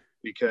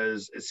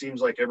 Because it seems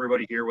like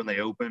everybody here, when they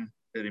open,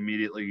 it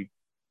immediately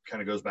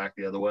kind of goes back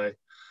the other way.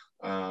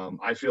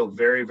 I feel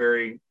very,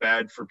 very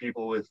bad for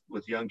people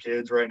with young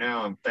kids right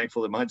now. I'm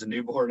thankful that mine's a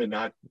newborn and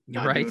not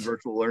doing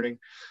virtual learning.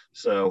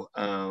 So,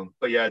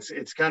 but yeah,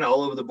 it's kind of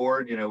all over the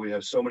board. We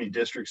have so many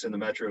districts in the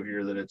metro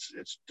here that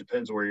it's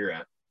depends where you're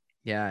at.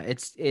 Yeah,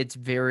 it's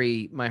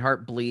very, my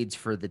heart bleeds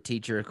for the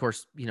teacher. Of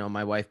course,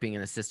 my wife being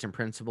an assistant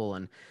principal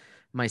and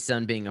my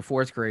son being a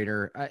fourth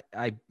grader,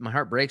 my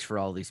heart breaks for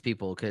all these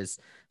people, because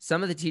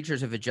some of the teachers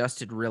have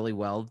adjusted really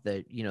well.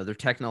 That, they're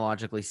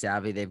technologically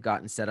savvy. They've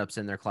gotten setups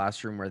in their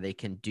classroom where they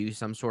can do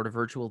some sort of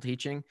virtual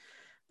teaching,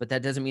 but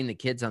that doesn't mean the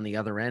kids on the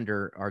other end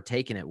are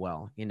taking it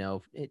well.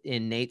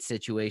 In Nate's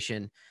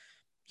situation,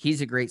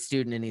 he's a great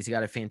student and he's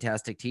got a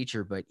fantastic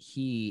teacher, but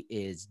he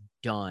is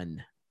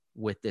done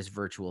with this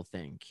virtual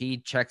thing. He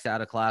checks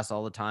out of class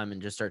all the time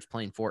and just starts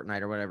playing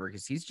Fortnite or whatever,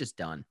 because he's just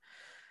done.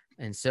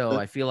 And so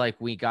I feel like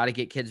we got to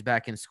get kids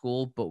back in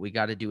school, but we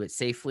got to do it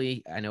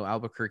safely. I know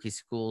Albuquerque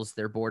schools,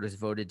 their board has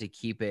voted to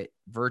keep it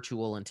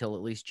virtual until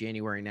at least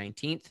January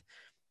 19th.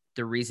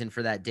 The reason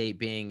for that date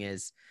being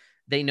is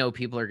they know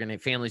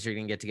families are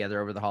going to get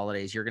together over the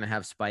holidays. You're going to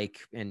have spike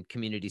and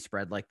community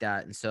spread like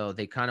that. And so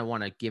they kind of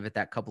want to give it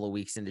that couple of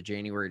weeks into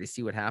January to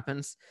see what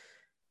happens.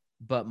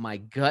 But my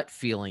gut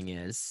feeling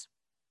is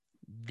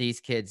these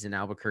kids in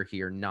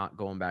Albuquerque are not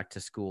going back to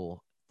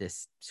school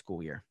this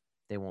school year.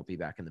 They won't be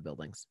back in the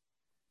buildings.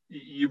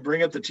 You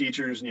bring up the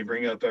teachers and you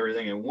bring up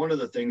everything. And one of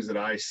the things that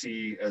I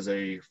see as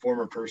a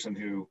former person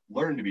who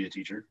learned to be a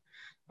teacher,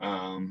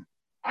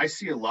 I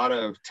see a lot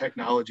of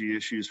technology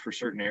issues for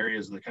certain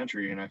areas of the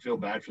country. And I feel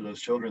bad for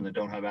those children that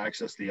don't have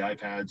access to the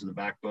iPads or the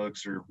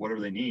MacBooks or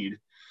whatever they need.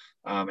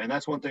 And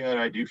that's one thing that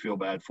I do feel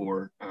bad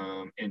for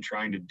in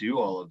trying to do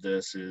all of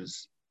this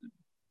is,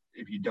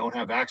 if you don't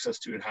have access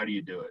to it, how do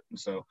you do it? And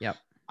so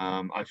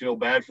I feel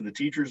bad for the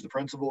teachers, the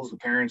principals, the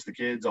parents, the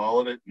kids, all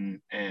of it.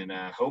 And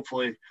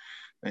hopefully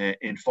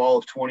in fall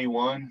of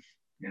 21,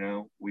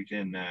 we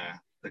can,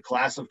 the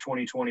class of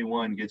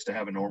 2021 gets to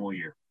have a normal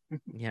year.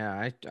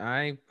 Yeah,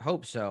 I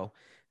hope so.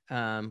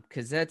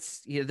 Cause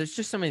that's, there's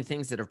just so many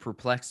things that have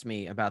perplexed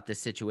me about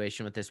this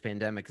situation with this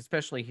pandemic,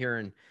 especially here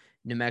in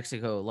New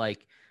Mexico.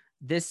 Like,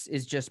 this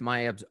is just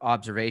my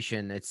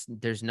observation.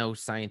 There's no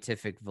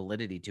scientific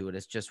validity to it.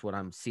 It's just what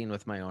I'm seeing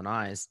with my own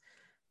eyes.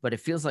 But it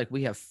feels like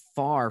we have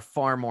far,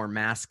 far more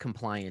mask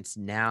compliance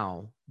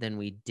now than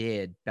we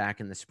did back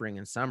in the spring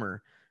and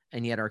summer.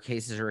 And yet our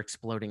cases are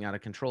exploding out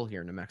of control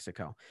here in New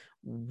Mexico.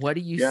 What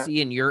do you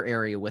see in your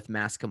area with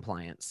mask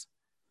compliance?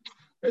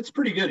 It's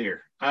pretty good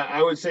here.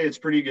 I would say it's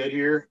pretty good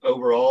here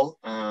overall.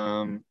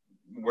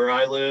 Where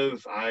I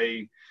live,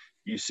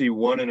 you see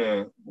one in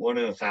a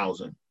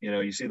 1,000.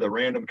 You see the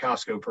random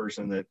Costco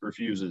person that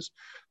refuses.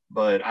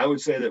 But I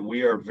would say that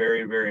we are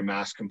very, very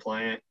mask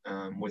compliant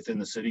within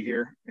the city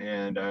here.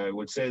 And I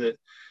would say that,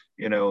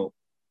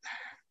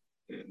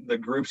 the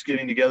groups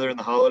getting together in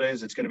the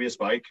holidays, it's going to be a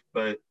spike.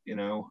 But,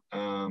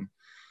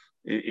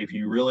 if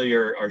you really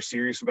are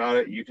serious about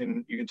it, you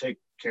can take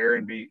care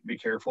and be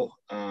careful.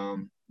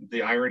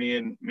 The irony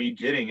in me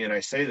getting it, I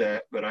say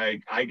that, but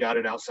I got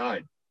it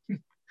outside.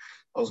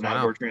 I was an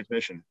outdoor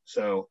transmission.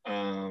 So,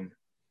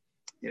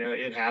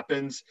 it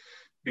happens.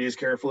 Be as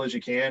careful as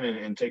you can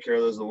and take care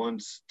of the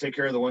ones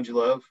you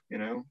love,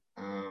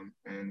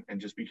 and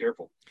just be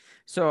careful.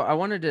 So I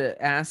wanted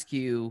to ask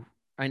you,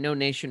 I know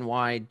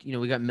nationwide,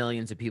 we got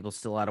millions of people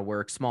still out of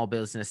work. Small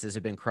businesses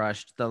have been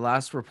crushed. The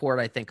last report,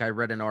 I think I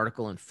read an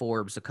article in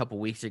Forbes a couple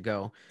weeks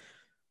ago,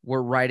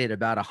 we're right at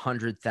about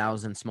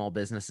 100,000 small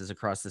businesses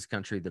across this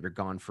country that are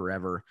gone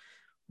forever.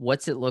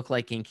 What's it look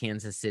like in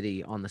Kansas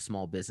City on the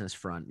small business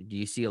front? Do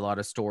you see a lot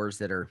of stores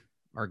that are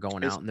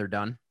going out and they're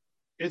done?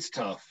 It's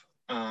tough.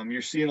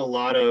 You're seeing a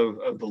lot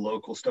of the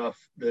local stuff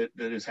that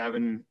is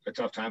having a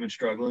tough time and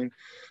struggling.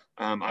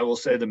 I will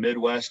say the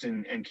Midwest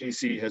and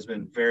KC has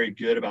been very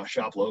good about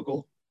shop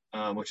local,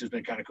 which has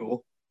been kind of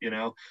cool.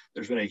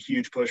 There's been a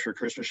huge push for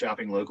Christmas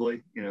shopping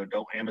locally.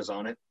 Don't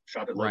Amazon it,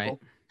 shop it local. Right.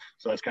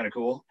 So that's kind of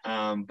cool.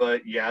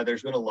 But yeah,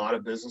 there's been a lot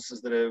of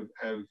businesses that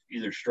have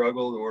either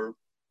struggled or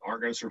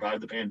aren't going to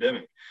survive the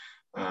pandemic.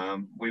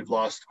 We've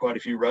lost quite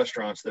a few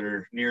restaurants that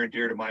are near and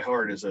dear to my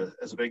heart as a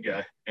big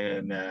guy,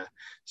 and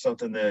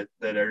something that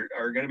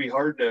are going to be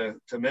hard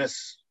to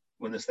miss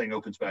when this thing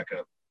opens back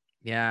up.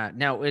 Yeah.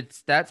 Now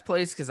it's that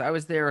place, because I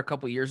was there a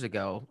couple years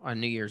ago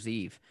on New Year's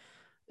Eve.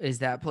 Is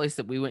that place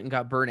that we went and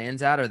got burnt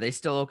ends at? Are they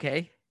still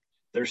okay?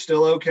 They're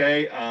still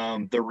okay.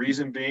 The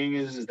reason being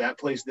is that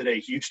place did a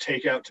huge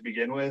takeout to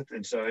begin with,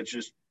 and so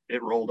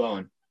it rolled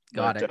on.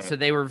 Got it. So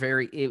it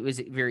was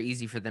very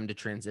easy for them to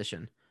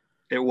transition.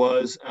 It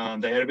was.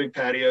 They had a big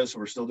patio, so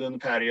we're still doing the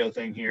patio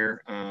thing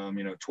here.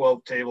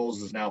 12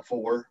 tables is now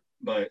 4,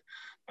 but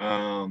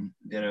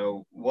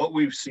What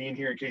we've seen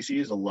here in KC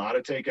is a lot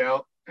of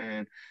takeout,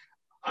 and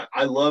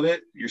I love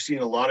it. You're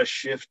seeing a lot of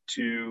shift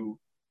to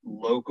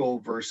local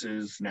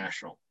versus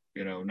national.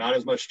 Not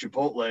as much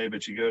Chipotle,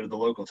 but you go to the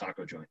local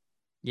taco joint.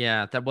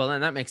 Yeah,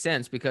 and that makes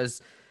sense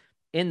because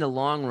in the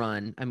long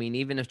run, I mean,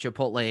 even if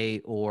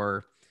Chipotle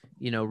or,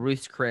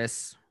 Ruth's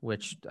Chris,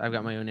 which I've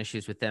got my own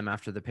issues with them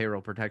after the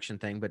payroll protection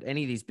thing, but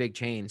any of these big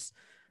chains,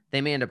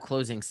 they may end up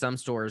closing some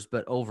stores,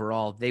 but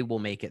overall they will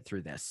make it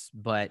through this.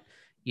 But,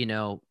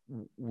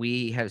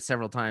 we have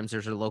several times,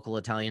 there's a local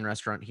Italian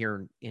restaurant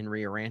here in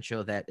Rio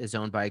Rancho that is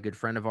owned by a good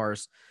friend of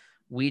ours.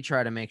 We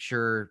try to make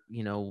sure,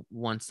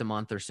 once a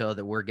month or so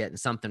that we're getting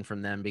something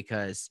from them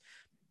because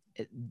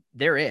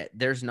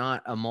there's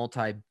not a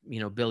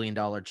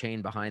multi-billion-dollar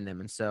chain behind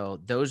them. And so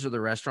those are the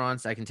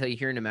restaurants. I can tell you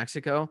here in New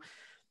Mexico,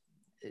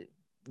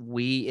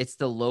 it's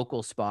the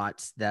local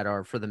spots that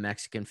are for the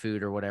Mexican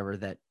food or whatever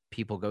that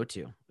people go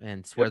to,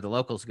 and it's where the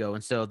locals go.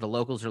 And so the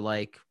locals are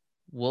like,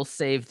 we'll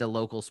save the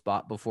local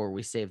spot before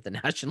we save the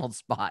national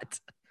spot.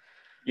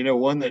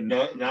 One that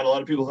not a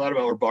lot of people thought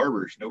about were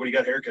barbers. Nobody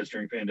got haircuts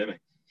during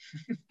pandemic.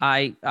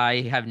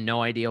 I have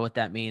no idea what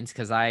that means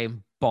because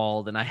I'm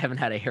bald and I haven't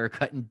had a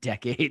haircut in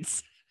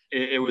decades.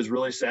 It was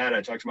really sad.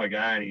 I talked to my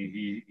guy and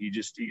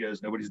he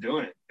goes, nobody's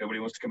doing it. Nobody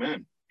wants to come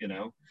in,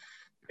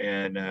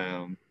 and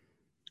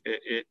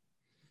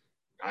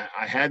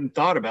I hadn't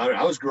thought about it.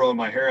 I was growing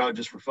my hair out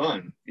just for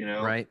fun,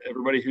 Right.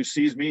 Everybody who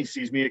sees me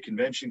at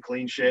convention,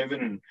 clean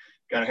shaven and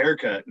got a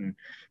haircut.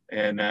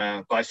 And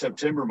by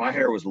September, my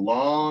hair was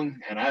long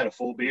and I had a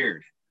full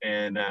beard.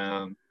 And,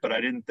 but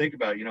I didn't think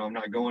about, I'm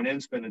not going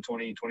in spending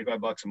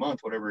 $20-25 a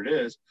month, whatever it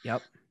is.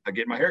 Yep. I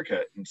get my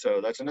haircut. And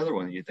so that's another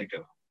one that you think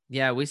of.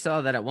 Yeah. We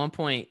saw that at one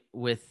point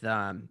with,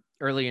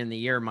 earlier in the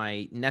year,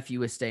 my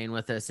nephew was staying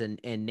with us and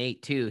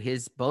Nate too.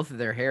 Both of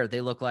their hair,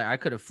 they look like I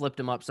could have flipped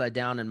them upside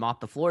down and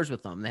mopped the floors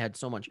with them. They had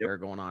so much hair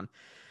going on,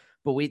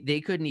 but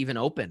they couldn't even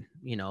open,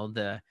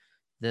 the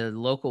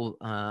local,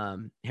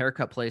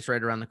 haircut place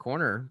right around the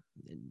corner.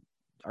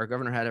 Our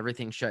governor had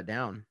everything shut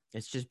down.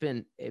 It's just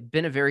been a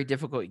very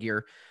difficult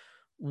year.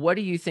 What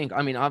do you think?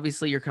 I mean,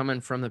 obviously you're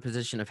coming from the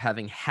position of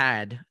having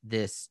had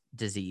this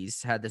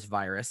disease, had this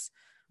virus.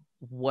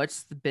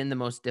 What's been the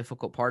most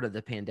difficult part of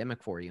the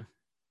pandemic for you?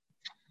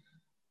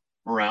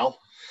 Morale.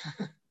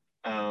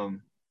 I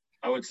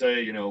would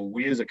say,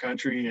 we as a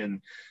country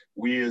and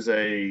we as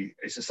a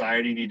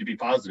society need to be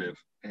positive.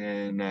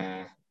 And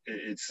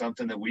it's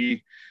something that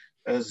we're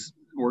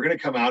going to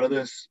come out of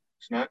this.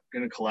 It's not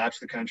going to collapse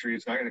the country.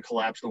 It's not going to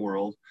collapse the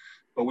world,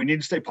 but we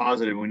need to stay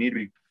positive. We need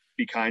to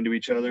be kind to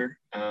each other.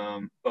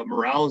 But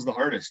morale is the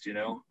hardest,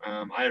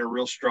 I had a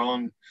real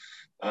strong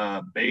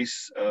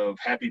base of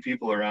happy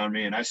people around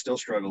me, and I still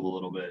struggled a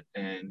little bit.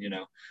 And,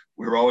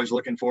 we were always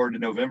looking forward to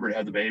November to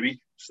have the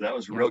baby. So that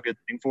was a real good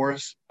thing for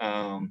us.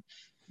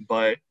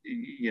 But,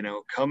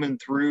 coming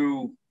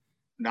through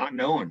not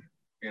knowing,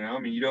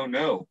 you don't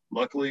know.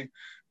 Luckily,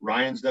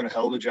 Ryan's done a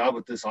hell of a job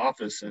with this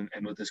office and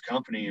with this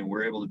company, and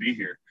we're able to be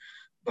here.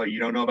 But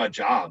you don't know about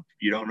job.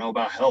 You don't know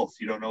about health.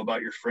 You don't know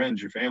about your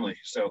friends, your family.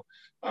 So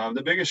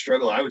the biggest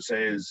struggle, I would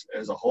say, is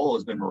as a whole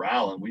has been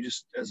morale. And we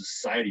just, as a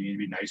society, need to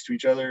be nice to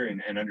each other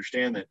and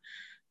understand that,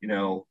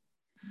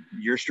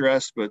 you're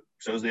stressed, but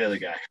so's the other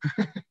guy.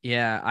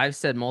 Yeah. I've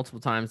said multiple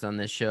times on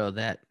this show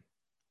that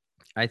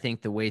I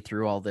think the way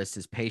through all this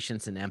is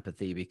patience and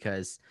empathy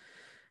because,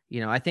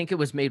 I think it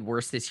was made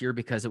worse this year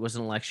because it was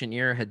an election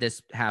year. Had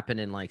this happened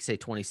in say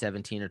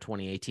 2017 or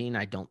 2018,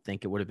 I don't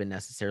think it would have been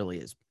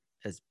necessarily as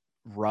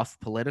rough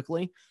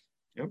politically.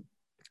 Yep.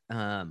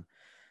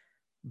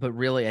 But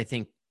really, I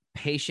think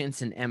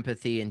patience and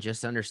empathy and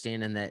just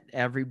understanding that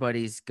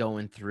everybody's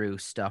going through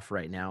stuff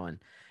right now. And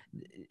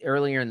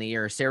earlier in the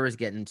year, Sarah was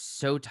getting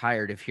so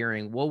tired of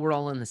hearing, well, we're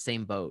all in the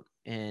same boat.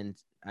 And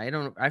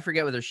I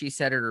forget whether she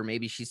said it or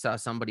maybe she saw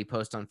somebody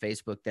post on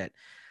Facebook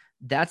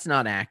that's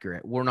not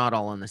accurate. We're not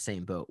all in the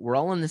same boat. We're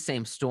all in the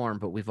same storm,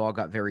 but we've all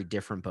got very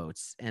different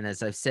boats. And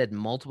as I've said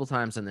multiple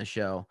times on the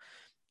show,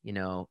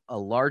 a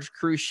large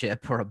cruise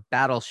ship or a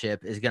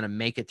battleship is going to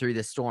make it through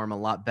the storm a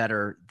lot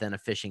better than a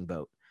fishing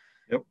boat.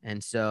 Yep.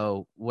 And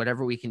so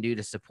whatever we can do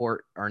to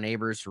support our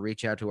neighbors, to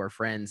reach out to our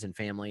friends and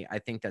family, I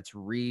think that's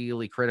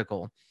really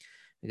critical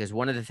because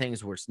one of the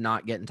things we're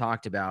not getting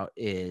talked about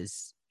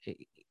is,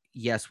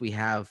 yes, we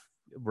have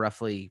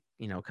roughly,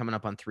 coming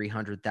up on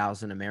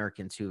 300,000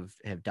 Americans who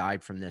have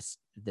died from this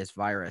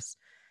virus,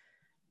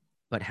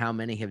 but how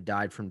many have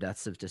died from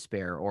deaths of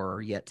despair or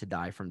are yet to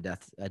die from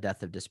a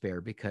death of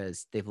despair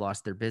because they've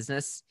lost their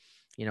business.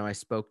 I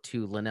spoke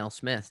to Linnell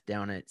Smith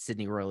down at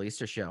Sydney Royal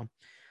Easter Show.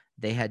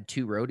 They had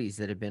 2 roadies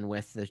that had been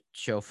with the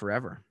show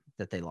forever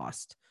that they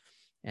lost.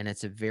 And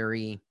it's a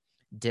very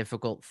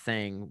difficult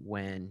thing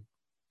when,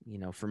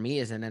 for me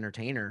as an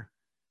entertainer,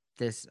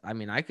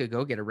 I could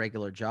go get a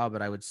regular job,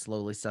 but I would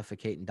slowly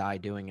suffocate and die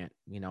doing it.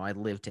 I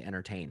live to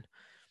entertain.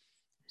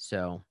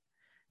 So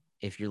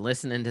if you're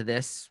listening to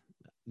this,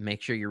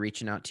 make sure you're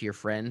reaching out to your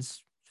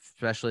friends,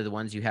 especially the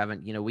ones you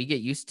haven't, we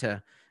get used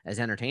to as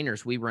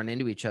entertainers, we run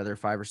into each other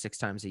 5 or 6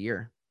 times a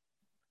year.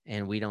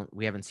 and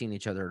we haven't seen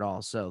each other at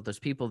all. So those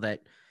people that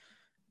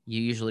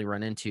you usually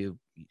run into,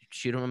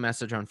 shoot them a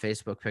message on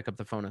Facebook, pick up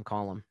the phone and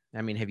call them.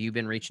 I mean, have you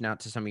been reaching out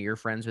to some of your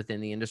friends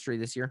within the industry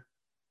this year?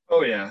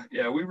 Oh yeah.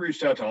 Yeah. We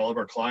reached out to all of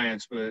our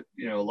clients, but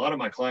a lot of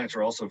my clients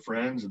are also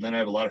friends. And then I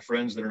have a lot of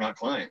friends that are not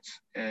clients.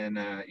 And,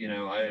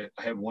 I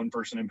have one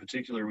person in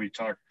particular, we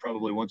talk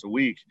probably once a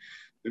week,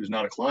 who's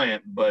not a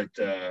client, but,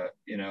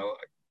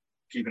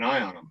 keep an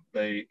eye on them.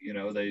 They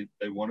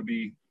want to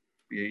be,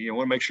 you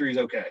want to make sure he's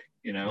okay,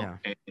 Yeah.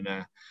 And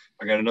I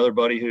got another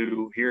buddy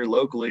who here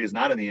locally is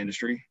not in the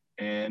industry.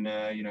 And,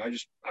 I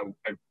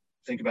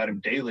think about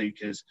him daily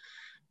because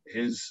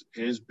his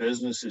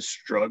business has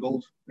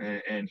struggled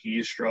and he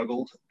has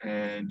struggled.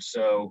 And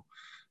so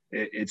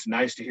it's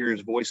nice to hear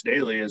his voice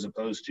daily as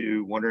opposed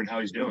to wondering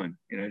how he's doing.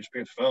 Just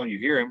pick up the phone, you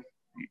hear him,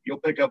 you'll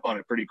pick up on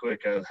it pretty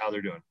quick how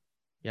they're doing.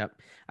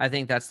 Yep. I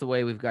think that's the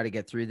way we've got to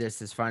get through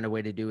this, is find a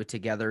way to do it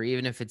together,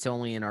 even if it's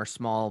only in our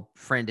small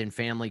friend and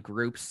family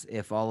groups.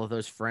 If all of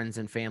those friends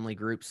and family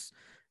groups,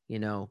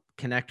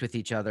 connect with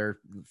each other,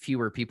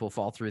 fewer people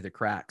fall through the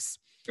cracks.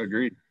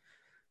 Agreed.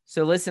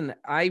 So listen,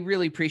 I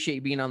really appreciate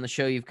you being on the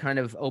show. You've kind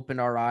of opened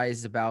our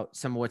eyes about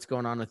some of what's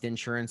going on with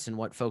insurance and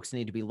what folks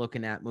need to be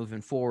looking at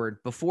moving forward.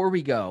 Before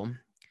we go,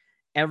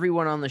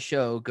 everyone on the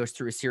show goes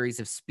through a series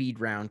of speed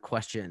round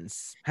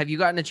questions. Have you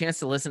gotten a chance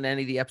to listen to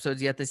any of the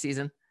episodes yet this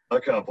season? A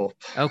couple.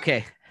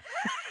 Okay.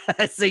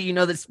 So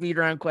the speed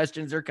round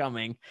questions are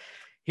coming.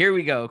 Here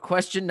we go.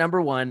 Question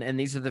number 1. And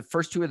these are the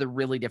first 2 are the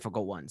really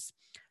difficult ones.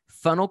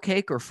 Funnel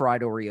cake or fried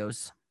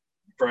Oreos?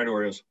 Fried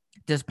Oreos.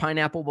 Does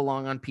pineapple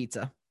belong on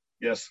pizza?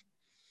 Yes.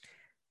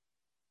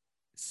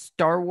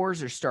 Star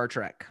Wars or Star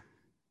Trek?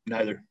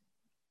 Neither.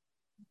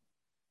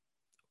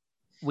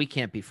 We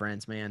can't be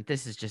friends, man.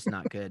 This is just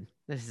not good.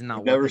 This is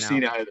not Never working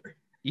seen out. either.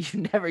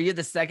 You're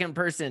the second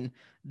person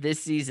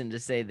this season to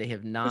say they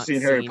have not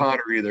seen Harry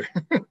Potter either.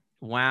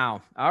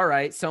 Wow. All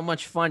right. So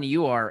much fun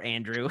you are,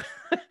 Andrew.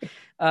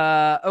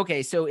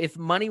 Okay. So if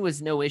money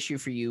was no issue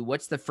for you,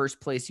 what's the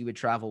first place you would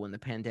travel when the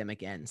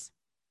pandemic ends?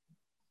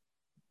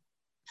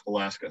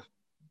 Alaska.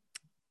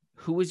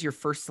 Who was your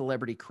first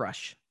celebrity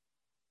crush?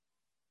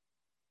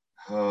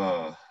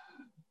 Kelly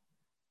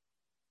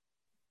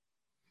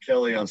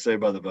on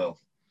Saved by the Bell.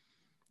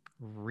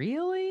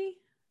 Really?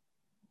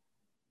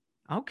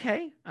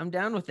 Okay, I'm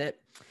down with it.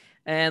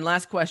 And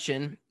last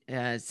question,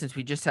 since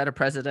we just had a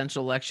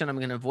presidential election, I'm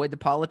going to avoid the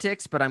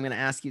politics, but I'm going to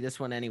ask you this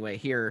one anyway.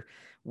 Here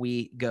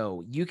we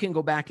go. You can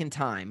go back in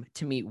time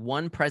to meet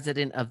one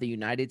president of the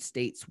United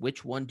States.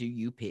 Which one do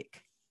you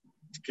pick?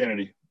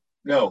 Kennedy.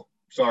 No,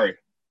 sorry.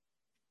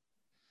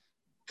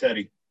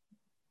 Teddy.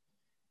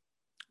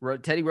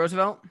 Teddy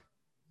Roosevelt?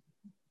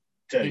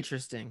 Teddy.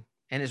 Interesting.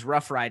 And his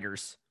Rough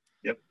Riders.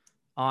 Yep.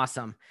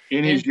 Awesome.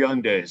 In his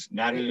young days,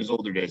 not in his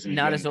older days.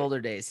 Not his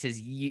older days.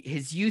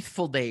 His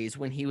youthful days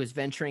when he was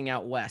venturing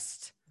out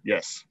west.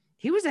 Yes.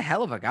 He was a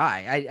hell of a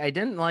guy. I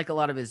didn't like a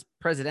lot of his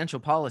presidential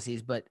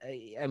policies, but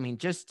I mean,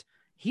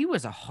 he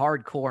was a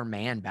hardcore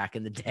man back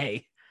in the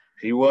day.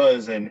 He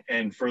was. And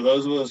for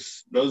those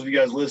of you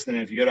guys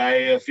listening, if you go to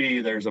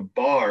IAFE, there's a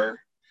bar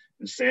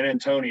in San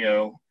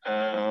Antonio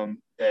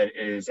that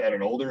is at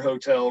an older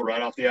hotel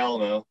right off the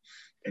Alamo.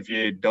 If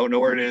you don't know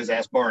where it is,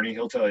 ask Barney.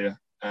 He'll tell you.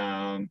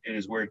 It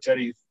is where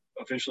Teddy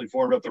officially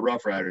formed up the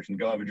Rough Riders, and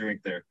go have a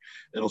drink there.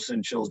 It'll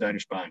send chills down your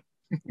spine.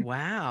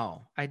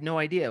 Wow. I had no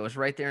idea. It was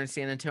right there in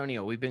San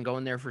Antonio. We've been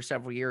going there for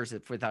several years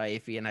with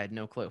IAFE, and I had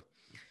no clue.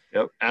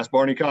 Yep. Ask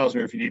Barney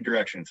Cosner if you need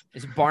directions.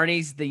 Is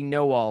Barney's the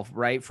know-all,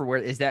 right? For where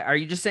is that? Are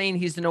you just saying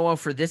he's the know-all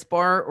for this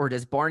bar, or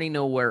does Barney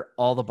know where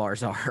all the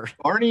bars are?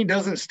 Barney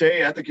doesn't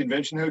stay at the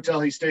convention hotel.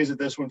 He stays at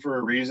this one for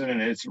a reason,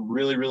 and it's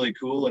really, really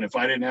cool. And if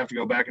I didn't have to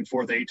go back and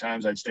forth 8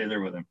 times, I'd stay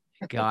there with him.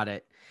 Got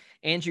it.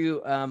 Andrew,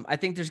 I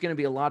think there's going to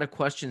be a lot of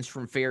questions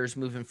from fairs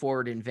moving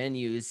forward in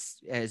venues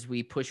as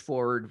we push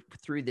forward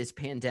through this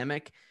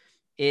pandemic.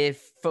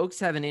 If folks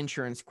have an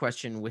insurance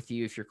question with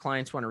you, if your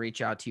clients want to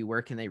reach out to you,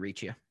 where can they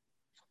reach you?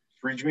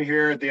 Reach me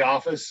here at the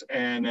office,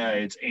 and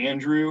it's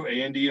Andrew,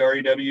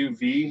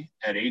 ANDREWV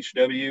at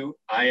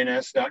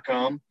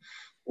HWINS.com,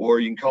 or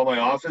you can call my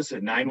office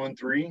at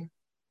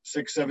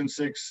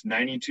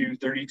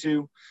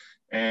 913-676-9232.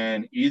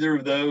 And either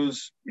of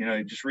those,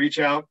 just reach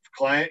out.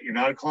 Client, you're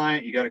not a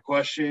client, you got a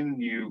question,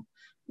 you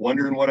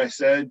wondering what I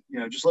said,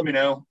 just let me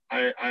know.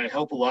 I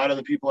help a lot of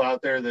the people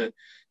out there that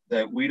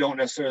we don't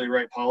necessarily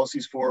write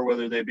policies for,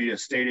 whether they be a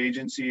state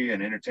agency,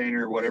 an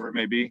entertainer, whatever it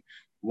may be.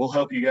 We'll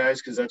help you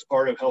guys because that's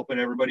part of helping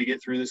everybody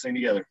get through this thing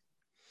together.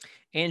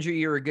 Andrew,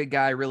 you're a good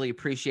guy. I really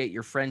appreciate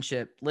your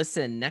friendship.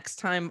 Listen, next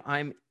time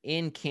I'm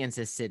in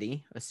Kansas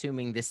City,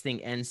 assuming this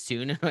thing ends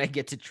soon and I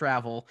get to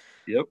travel,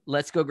 yep,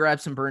 let's go grab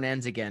some burn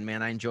ends again,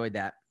 man. I enjoyed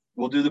that.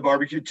 We'll do the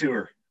barbecue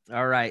tour.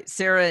 All right.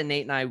 Sarah and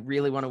Nate and I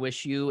really want to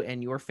wish you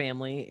and your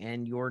family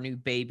and your new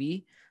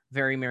baby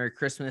very Merry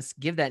Christmas.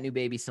 Give that new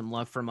baby some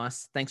love from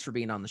us. Thanks for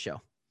being on the show.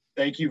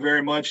 Thank you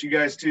very much. You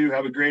guys too.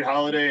 Have a great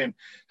holiday, and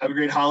have a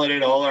great holiday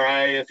to all our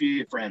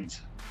IAFE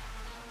friends.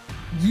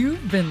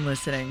 You've been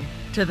listening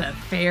to the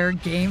Fair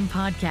Game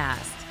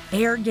Podcast.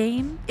 Fair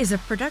Game is a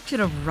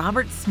production of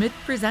Robert Smith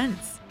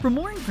Presents. For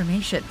more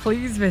information,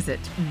 please visit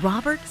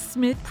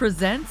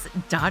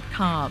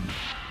robertsmithpresents.com.